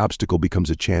every obstacle becomes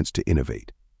a chance to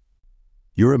innovate.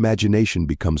 Your imagination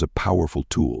becomes a powerful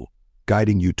tool,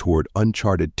 guiding you toward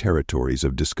uncharted territories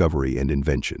of discovery and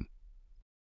invention.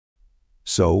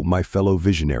 So, my fellow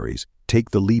visionaries,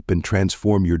 take the leap and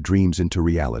transform your dreams into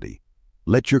reality.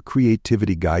 Let your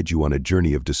creativity guide you on a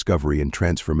journey of discovery and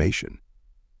transformation.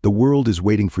 The world is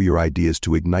waiting for your ideas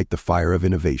to ignite the fire of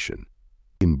innovation.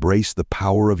 Embrace the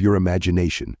power of your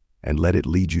imagination and let it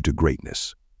lead you to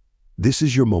greatness. This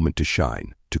is your moment to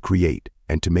shine, to create,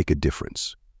 and to make a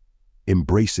difference.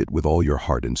 Embrace it with all your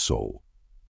heart and soul.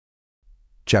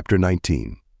 Chapter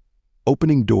 19.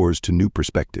 Opening Doors to New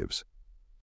Perspectives.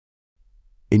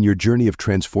 In your journey of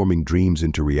transforming dreams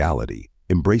into reality,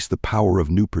 embrace the power of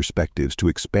new perspectives to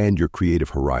expand your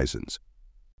creative horizons.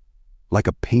 Like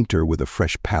a painter with a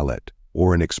fresh palette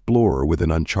or an explorer with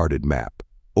an uncharted map,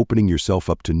 opening yourself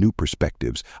up to new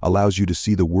perspectives allows you to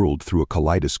see the world through a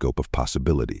kaleidoscope of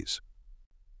possibilities.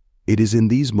 It is in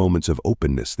these moments of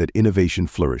openness that innovation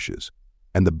flourishes,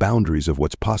 and the boundaries of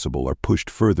what's possible are pushed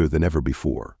further than ever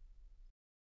before.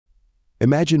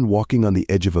 Imagine walking on the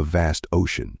edge of a vast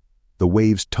ocean, the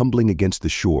waves tumbling against the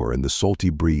shore and the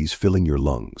salty breeze filling your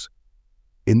lungs.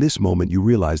 In this moment, you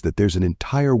realize that there's an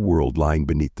entire world lying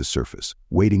beneath the surface,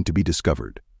 waiting to be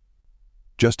discovered.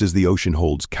 Just as the ocean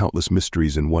holds countless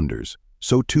mysteries and wonders,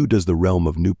 so too does the realm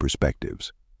of new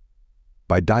perspectives.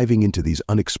 By diving into these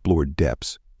unexplored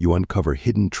depths, you uncover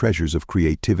hidden treasures of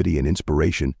creativity and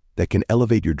inspiration that can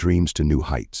elevate your dreams to new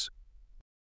heights.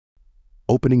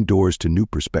 Opening doors to new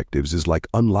perspectives is like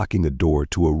unlocking a door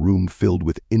to a room filled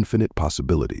with infinite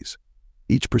possibilities.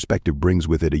 Each perspective brings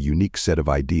with it a unique set of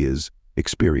ideas,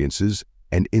 experiences,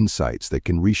 and insights that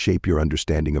can reshape your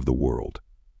understanding of the world.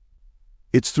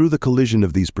 It's through the collision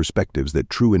of these perspectives that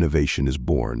true innovation is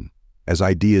born, as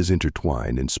ideas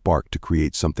intertwine and spark to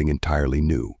create something entirely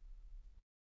new.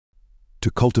 To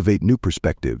cultivate new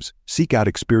perspectives, seek out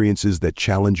experiences that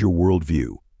challenge your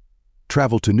worldview.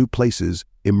 Travel to new places,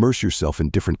 immerse yourself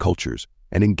in different cultures,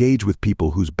 and engage with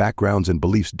people whose backgrounds and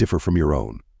beliefs differ from your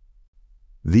own.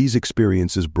 These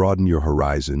experiences broaden your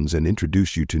horizons and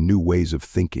introduce you to new ways of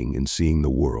thinking and seeing the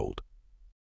world.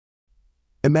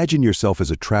 Imagine yourself as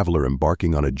a traveler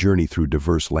embarking on a journey through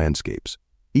diverse landscapes.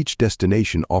 Each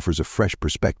destination offers a fresh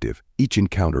perspective, each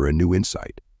encounter a new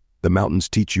insight. The mountains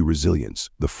teach you resilience,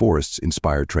 the forests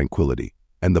inspire tranquility,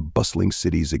 and the bustling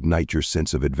cities ignite your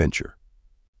sense of adventure.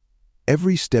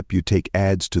 Every step you take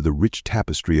adds to the rich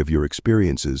tapestry of your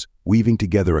experiences, weaving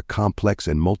together a complex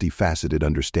and multifaceted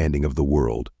understanding of the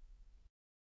world.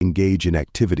 Engage in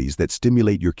activities that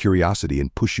stimulate your curiosity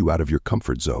and push you out of your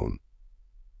comfort zone.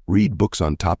 Read books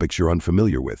on topics you're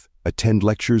unfamiliar with, attend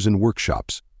lectures and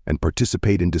workshops, and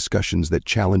participate in discussions that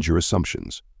challenge your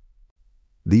assumptions.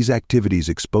 These activities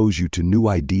expose you to new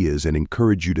ideas and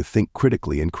encourage you to think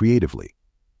critically and creatively.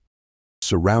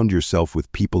 Surround yourself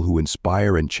with people who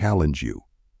inspire and challenge you.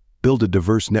 Build a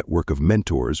diverse network of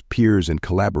mentors, peers, and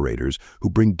collaborators who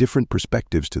bring different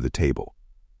perspectives to the table.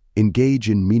 Engage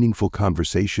in meaningful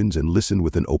conversations and listen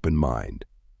with an open mind.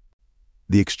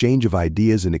 The exchange of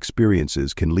ideas and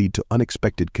experiences can lead to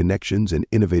unexpected connections and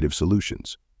innovative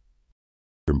solutions.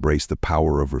 Embrace the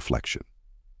power of reflection.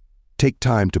 Take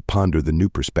time to ponder the new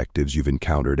perspectives you've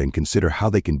encountered and consider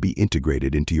how they can be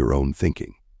integrated into your own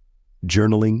thinking.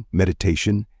 Journaling,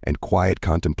 meditation, and quiet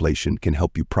contemplation can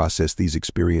help you process these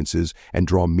experiences and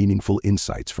draw meaningful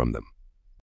insights from them.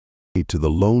 To the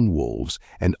lone wolves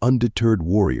and undeterred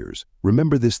warriors,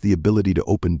 remember this: the ability to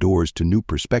open doors to new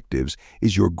perspectives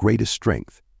is your greatest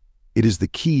strength. It is the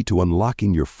key to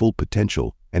unlocking your full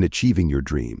potential and achieving your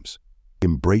dreams.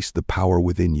 Embrace the power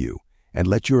within you and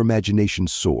let your imagination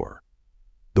soar.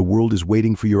 The world is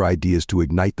waiting for your ideas to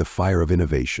ignite the fire of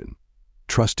innovation.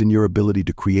 Trust in your ability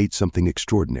to create something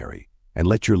extraordinary, and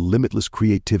let your limitless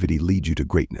creativity lead you to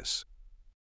greatness.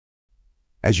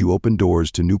 As you open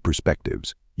doors to new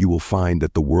perspectives, you will find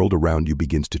that the world around you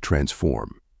begins to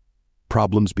transform.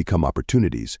 Problems become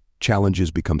opportunities,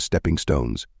 challenges become stepping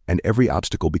stones, and every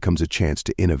obstacle becomes a chance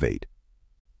to innovate.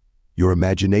 Your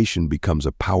imagination becomes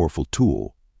a powerful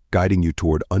tool, guiding you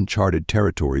toward uncharted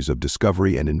territories of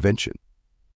discovery and invention.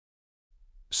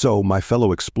 So, my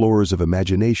fellow explorers of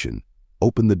imagination,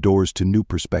 open the doors to new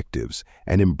perspectives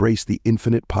and embrace the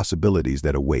infinite possibilities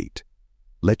that await.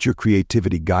 Let your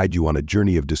creativity guide you on a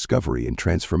journey of discovery and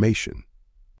transformation.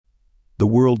 The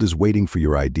world is waiting for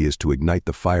your ideas to ignite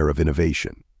the fire of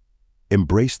innovation.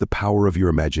 Embrace the power of your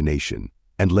imagination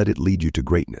and let it lead you to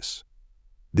greatness.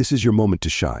 This is your moment to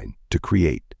shine, to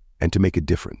create, and to make a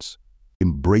difference.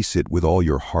 Embrace it with all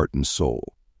your heart and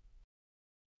soul.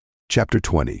 Chapter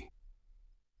 20.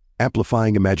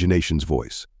 Amplifying Imagination's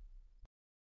Voice.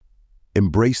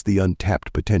 Embrace the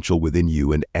untapped potential within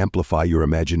you and amplify your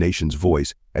imagination's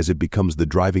voice as it becomes the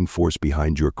driving force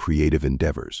behind your creative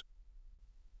endeavors.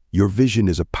 Your vision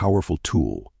is a powerful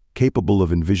tool, capable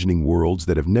of envisioning worlds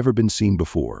that have never been seen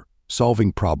before,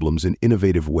 solving problems in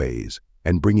innovative ways,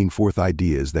 and bringing forth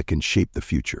ideas that can shape the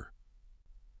future.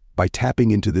 By tapping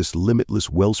into this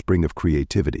limitless wellspring of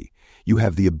creativity, you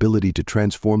have the ability to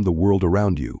transform the world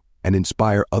around you and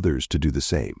inspire others to do the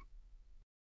same.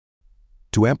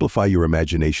 To amplify your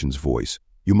imagination's voice,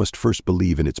 you must first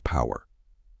believe in its power.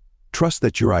 Trust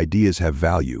that your ideas have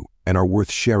value and are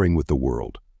worth sharing with the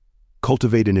world.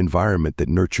 Cultivate an environment that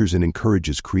nurtures and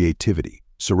encourages creativity,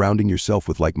 surrounding yourself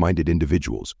with like-minded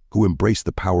individuals who embrace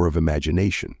the power of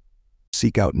imagination.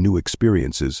 Seek out new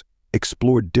experiences,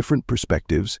 explore different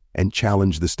perspectives, and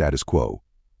challenge the status quo.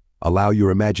 Allow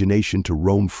your imagination to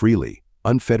roam freely,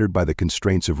 unfettered by the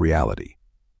constraints of reality.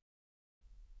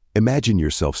 Imagine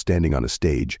yourself standing on a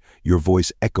stage, your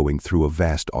voice echoing through a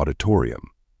vast auditorium.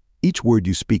 Each word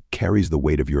you speak carries the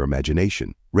weight of your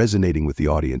imagination, resonating with the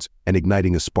audience and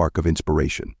igniting a spark of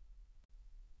inspiration.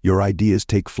 Your ideas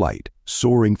take flight,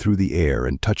 soaring through the air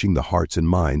and touching the hearts and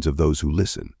minds of those who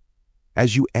listen.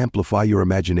 As you amplify your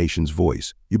imagination's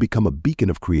voice, you become a beacon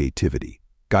of creativity,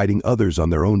 guiding others on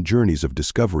their own journeys of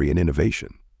discovery and innovation.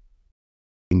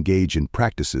 Engage in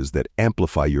practices that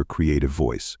amplify your creative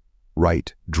voice.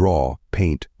 write, draw,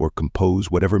 paint, or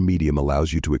compose whatever medium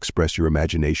allows you to express your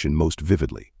imagination most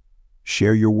vividly.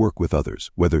 Share your work with others,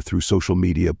 whether through social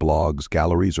media, blogs,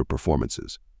 galleries, or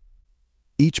performances.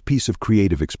 Each piece of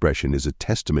creative expression is a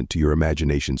testament to your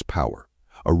imagination's power,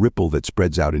 a ripple that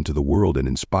spreads out into the world and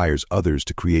inspires others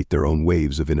to create their own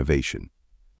waves of innovation.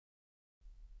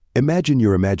 Imagine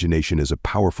your imagination as a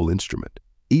powerful instrument,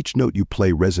 each note you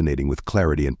play resonating with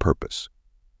clarity and purpose.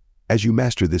 As you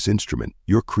master this instrument,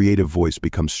 your creative voice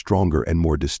becomes stronger and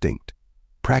more distinct.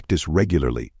 Practice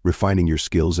regularly, refining your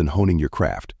skills and honing your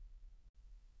craft.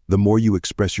 The more you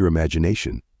express your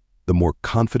imagination, the more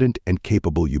confident and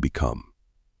capable you become.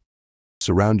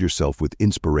 Surround yourself with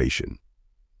inspiration.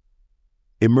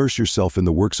 Immerse yourself in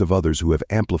the works of others who have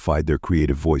amplified their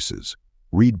creative voices.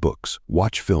 Read books,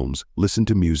 watch films, listen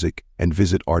to music, and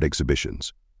visit art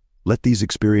exhibitions. Let these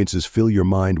experiences fill your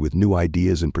mind with new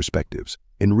ideas and perspectives,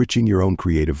 enriching your own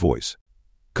creative voice.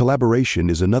 Collaboration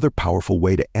is another powerful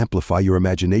way to amplify your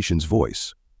imagination's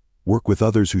voice. Work with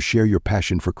others who share your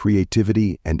passion for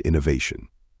creativity and innovation.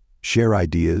 Share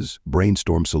ideas,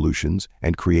 brainstorm solutions,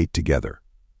 and create together.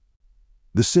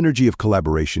 The synergy of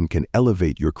collaboration can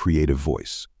elevate your creative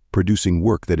voice, producing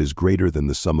work that is greater than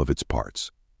the sum of its parts.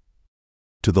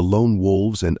 To the lone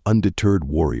wolves and undeterred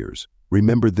warriors,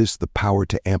 remember this: the power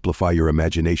to amplify your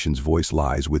imagination's voice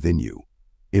lies within you.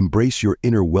 Embrace your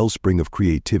inner wellspring of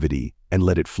creativity and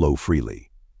let it flow freely.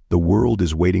 The world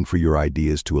is waiting for your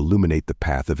ideas to illuminate the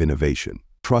path of innovation.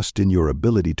 Trust in your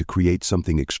ability to create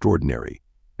something extraordinary,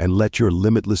 and let your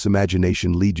limitless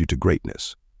imagination lead you to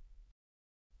greatness.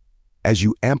 As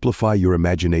you amplify your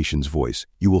imagination's voice,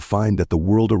 you will find that the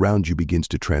world around you begins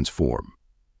to transform.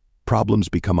 Problems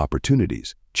become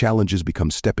opportunities, challenges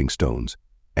become stepping stones,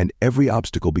 and every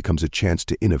obstacle becomes a chance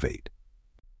to innovate.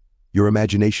 Your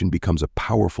imagination becomes a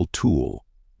powerful tool,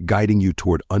 guiding you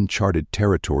toward uncharted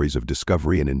territories of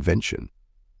discovery and invention.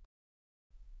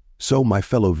 So, my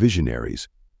fellow visionaries,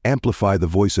 amplify the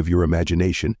voice of your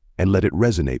imagination and let it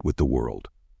resonate with the world.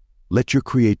 Let your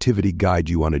creativity guide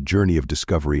you on a journey of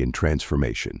discovery and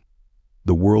transformation.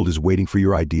 The world is waiting for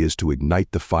your ideas to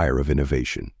ignite the fire of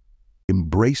innovation.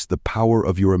 Embrace the power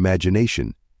of your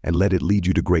imagination and let it lead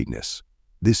you to greatness.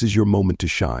 This is your moment to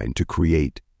shine, to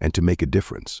create, and to make a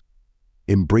difference.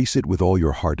 Embrace it with all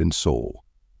your heart and soul.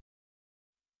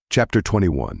 Chapter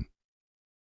 21.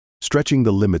 Stretching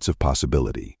the limits of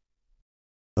possibility.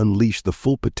 Unleash the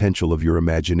full potential of your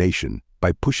imagination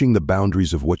by pushing the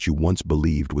boundaries of what you once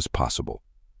believed was possible.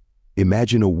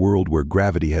 Imagine a world where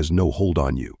gravity has no hold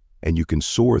on you, and you can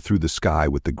soar through the sky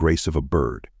with the grace of a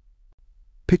bird.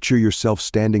 Picture yourself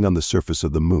standing on the surface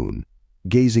of the moon,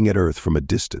 gazing at Earth from a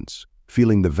distance,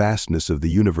 feeling the vastness of the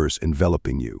universe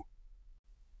enveloping you.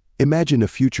 Imagine a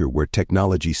future where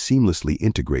technology seamlessly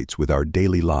integrates with our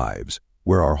daily lives,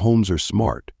 where our homes are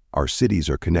smart, our cities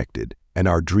are connected, and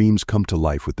our dreams come to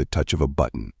life with the touch of a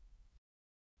button.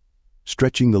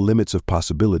 Stretching the limits of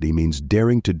possibility means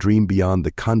daring to dream beyond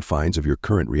the confines of your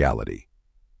current reality.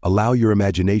 Allow your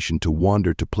imagination to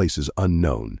wander to places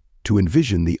unknown, to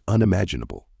envision the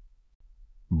unimaginable.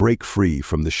 Break free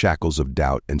from the shackles of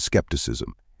doubt and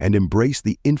skepticism, and embrace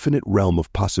the infinite realm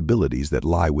of possibilities that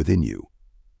lie within you.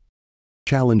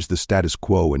 Challenge the status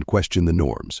quo and question the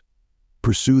norms.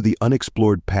 Pursue the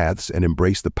unexplored paths and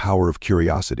embrace the power of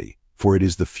curiosity, for it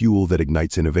is the fuel that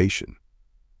ignites innovation.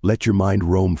 Let your mind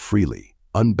roam freely,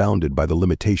 unbounded by the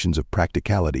limitations of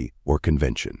practicality or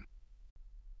convention.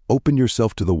 Open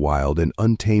yourself to the wild and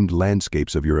untamed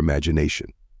landscapes of your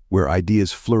imagination, where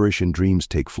ideas flourish and dreams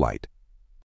take flight.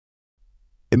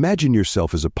 Imagine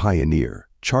yourself as a pioneer,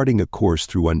 charting a course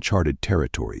through uncharted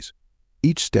territories.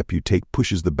 Each step you take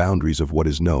pushes the boundaries of what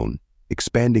is known,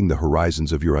 expanding the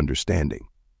horizons of your understanding.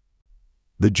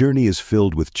 The journey is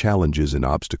filled with challenges and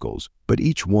obstacles, but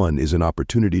each one is an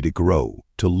opportunity to grow,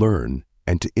 to learn,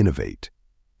 and to innovate.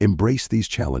 Embrace these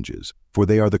challenges, for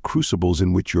they are the crucibles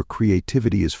in which your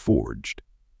creativity is forged.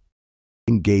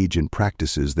 Engage in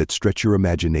practices that stretch your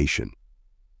imagination.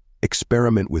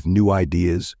 Experiment with new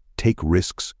ideas, take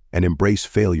risks, and embrace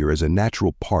failure as a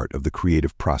natural part of the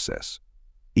creative process.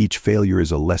 Each failure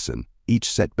is a lesson, each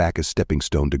setback a stepping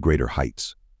stone to greater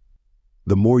heights.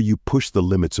 The more you push the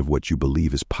limits of what you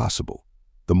believe is possible,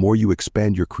 the more you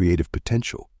expand your creative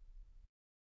potential.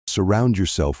 Surround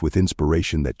yourself with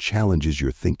inspiration that challenges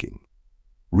your thinking.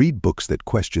 Read books that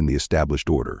question the established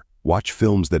order, watch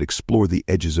films that explore the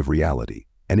edges of reality,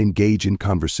 and engage in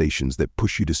conversations that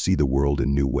push you to see the world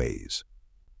in new ways.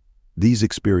 These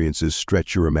experiences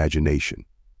stretch your imagination,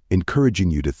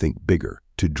 encouraging you to think bigger,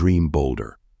 to dream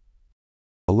bolder.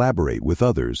 Collaborate with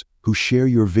others who share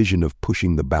your vision of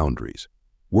pushing the boundaries.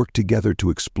 Work together to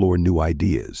explore new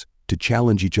ideas, to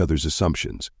challenge each other's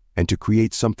assumptions, and to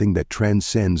create something that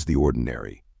transcends the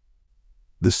ordinary.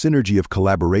 The synergy of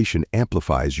collaboration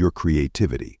amplifies your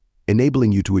creativity,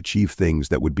 enabling you to achieve things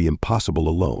that would be impossible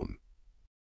alone.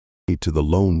 To the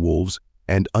lone wolves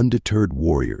and undeterred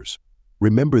warriors,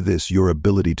 remember this: your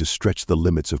ability to stretch the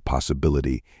limits of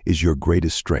possibility is your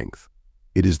greatest strength.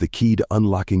 It is the key to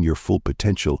unlocking your full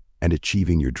potential and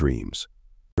achieving your dreams.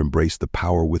 Embrace the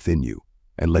power within you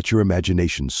and let your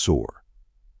imagination soar.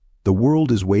 The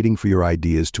world is waiting for your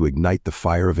ideas to ignite the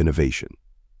fire of innovation.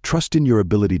 Trust in your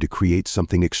ability to create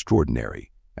something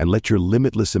extraordinary and let your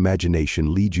limitless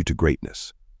imagination lead you to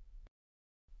greatness.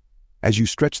 As you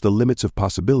stretch the limits of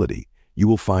possibility, you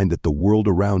will find that the world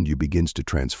around you begins to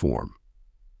transform.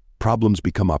 Problems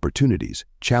become opportunities,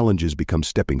 challenges become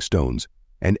stepping stones,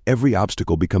 and every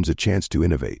obstacle becomes a chance to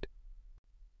innovate.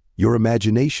 Your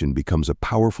imagination becomes a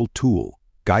powerful tool,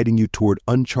 guiding you toward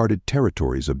uncharted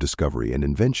territories of discovery and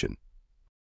invention.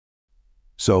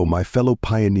 So, my fellow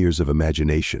pioneers of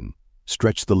imagination,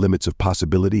 stretch the limits of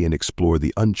possibility and explore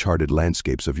the uncharted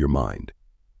landscapes of your mind.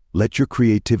 Let your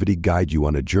creativity guide you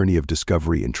on a journey of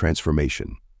discovery and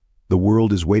transformation. The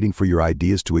world is waiting for your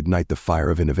ideas to ignite the fire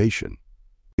of innovation.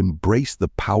 Embrace the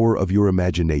power of your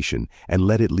imagination and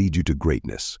let it lead you to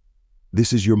greatness.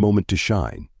 This is your moment to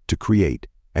shine, to create,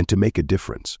 and to make a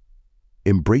difference.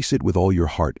 Embrace it with all your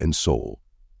heart and soul.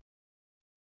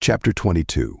 Chapter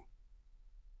 22.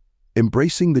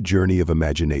 Embracing the journey of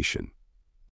imagination.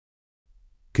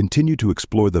 Continue to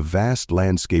explore the vast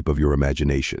landscape of your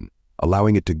imagination,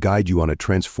 allowing it to guide you on a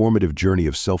transformative journey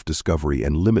of self-discovery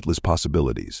and limitless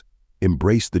possibilities.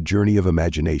 Embrace the journey of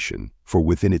imagination, for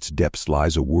within its depths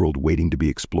lies a world waiting to be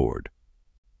explored.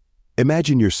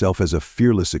 Imagine yourself as a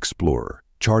fearless explorer,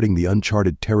 charting the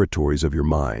uncharted territories of your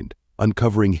mind,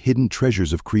 uncovering hidden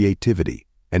treasures of creativity,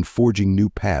 and forging new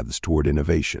paths toward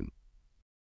innovation.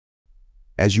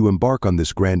 As you embark on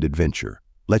this grand adventure,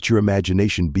 let your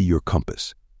imagination be your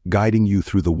compass, guiding you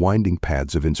through the winding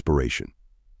paths of inspiration.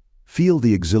 Feel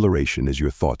the exhilaration as your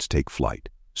thoughts take flight,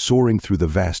 soaring through the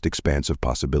vast expanse of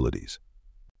possibilities.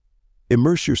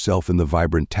 Immerse yourself in the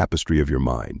vibrant tapestry of your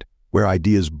mind, where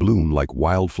ideas bloom like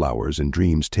wildflowers and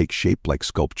dreams take shape like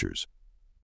sculptures.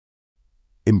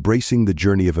 Embracing the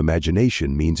journey of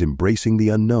imagination means embracing the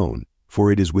unknown,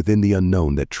 for it is within the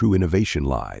unknown that true innovation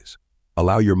lies.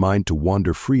 Allow your mind to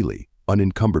wander freely,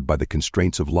 unencumbered by the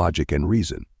constraints of logic and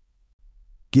reason.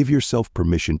 Give yourself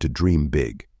permission to dream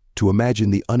big, to imagine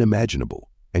the unimaginable,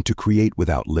 and to create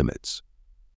without limits.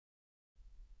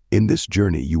 In this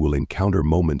journey, you will encounter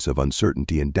moments of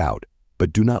uncertainty and doubt,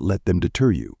 but do not let them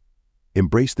deter you.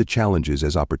 Embrace the challenges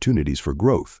as opportunities for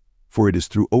growth, for it is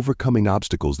through overcoming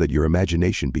obstacles that your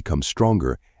imagination becomes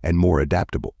stronger and more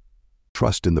adaptable.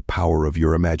 Trust in the power of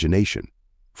your imagination,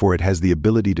 for it has the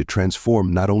ability to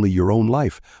transform not only your own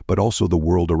life, but also the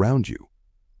world around you.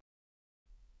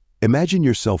 Imagine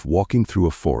yourself walking through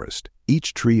a forest,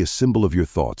 each tree a symbol of your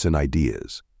thoughts and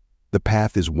ideas. The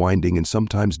path is winding and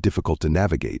sometimes difficult to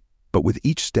navigate, but with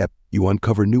each step, you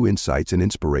uncover new insights and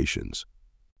inspirations.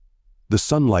 The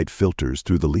sunlight filters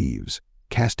through the leaves,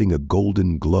 casting a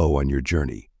golden glow on your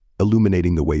journey,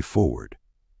 illuminating the way forward.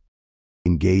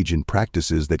 Engage in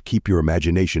practices that keep your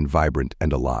imagination vibrant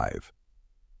and alive.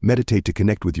 Meditate to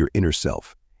connect with your inner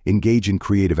self, engage in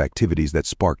creative activities that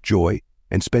spark joy,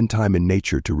 and spend time in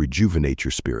nature to rejuvenate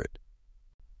your spirit.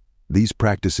 These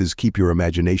practices keep your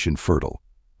imagination fertile,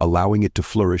 allowing it to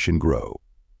flourish and grow.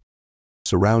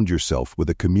 Surround yourself with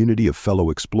a community of fellow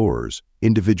explorers,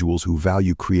 individuals who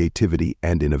value creativity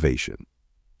and innovation.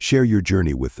 Share your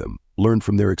journey with them, learn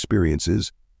from their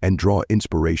experiences, and draw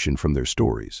inspiration from their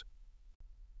stories.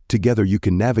 Together, you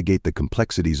can navigate the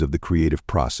complexities of the creative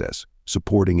process,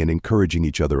 supporting and encouraging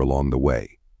each other along the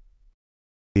way.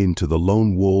 To the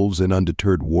lone wolves and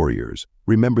undeterred warriors,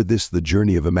 remember this: the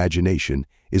journey of imagination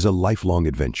is a lifelong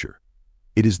adventure.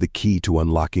 It is the key to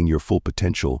unlocking your full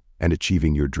potential and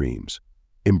achieving your dreams.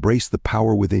 Embrace the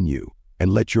power within you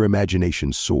and let your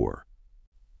imagination soar.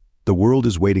 The world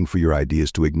is waiting for your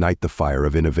ideas to ignite the fire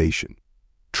of innovation.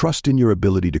 Trust in your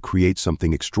ability to create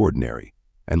something extraordinary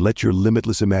and let your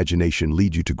limitless imagination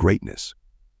lead you to greatness.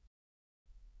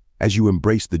 As you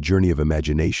embrace the journey of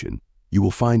imagination, you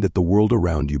will find that the world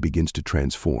around you begins to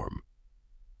transform.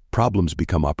 Problems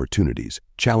become opportunities,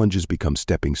 challenges become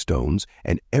stepping stones,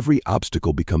 and every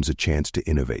obstacle becomes a chance to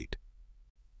innovate.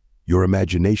 Your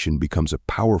imagination becomes a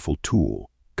powerful tool,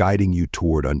 guiding you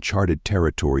toward uncharted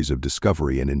territories of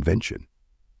discovery and invention.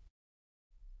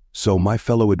 So, my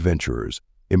fellow adventurers,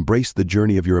 embrace the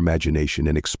journey of your imagination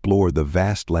and explore the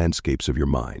vast landscapes of your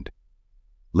mind.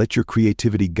 Let your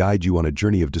creativity guide you on a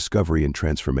journey of discovery and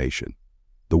transformation.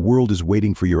 The world is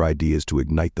waiting for your ideas to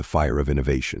ignite the fire of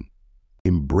innovation.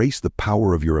 Embrace the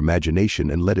power of your imagination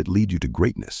and let it lead you to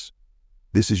greatness.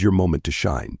 This is your moment to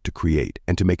shine, to create,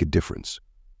 and to make a difference.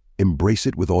 Embrace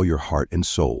it with all your heart and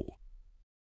soul.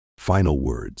 Final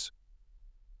words.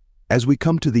 As we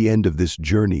come to the end of this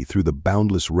journey through the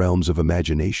boundless realms of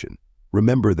imagination,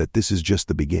 remember that this is just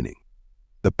the beginning.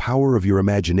 The power of your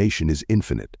imagination is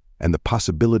infinite, and the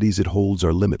possibilities it holds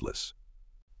are limitless.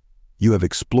 You have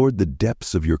explored the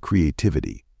depths of your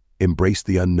creativity, embraced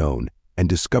the unknown, and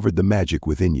discovered the magic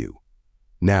within you.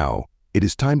 Now, it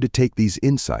is time to take these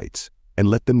insights and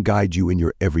let them guide you in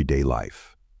your everyday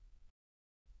life.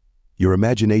 Your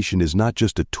imagination is not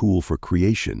just a tool for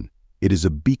creation, it is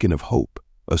a beacon of hope,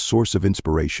 a source of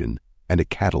inspiration, and a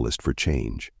catalyst for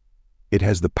change. It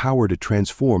has the power to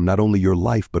transform not only your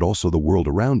life but also the world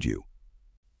around you.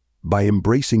 By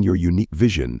embracing your unique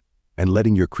vision and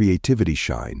letting your creativity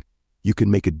shine, you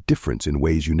can make a difference in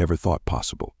ways you never thought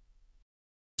possible.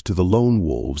 To the lone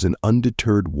wolves and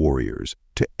undeterred warriors,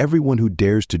 to everyone who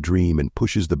dares to dream and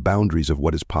pushes the boundaries of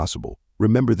what is possible,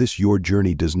 remember this: your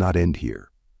journey does not end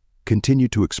here. Continue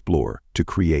to explore, to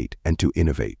create, and to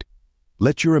innovate.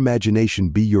 Let your imagination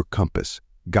be your compass,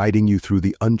 guiding you through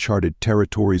the uncharted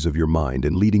territories of your mind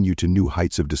and leading you to new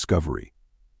heights of discovery.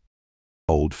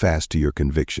 Hold fast to your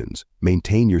convictions,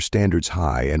 maintain your standards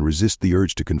high, and resist the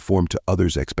urge to conform to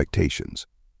others' expectations.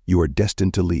 You are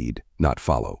destined to lead, not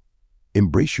follow.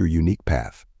 Embrace your unique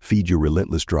path, feed your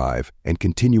relentless drive, and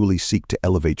continually seek to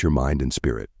elevate your mind and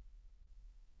spirit.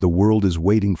 The world is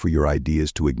waiting for your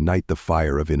ideas to ignite the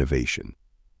fire of innovation.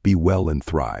 Be well and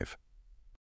thrive.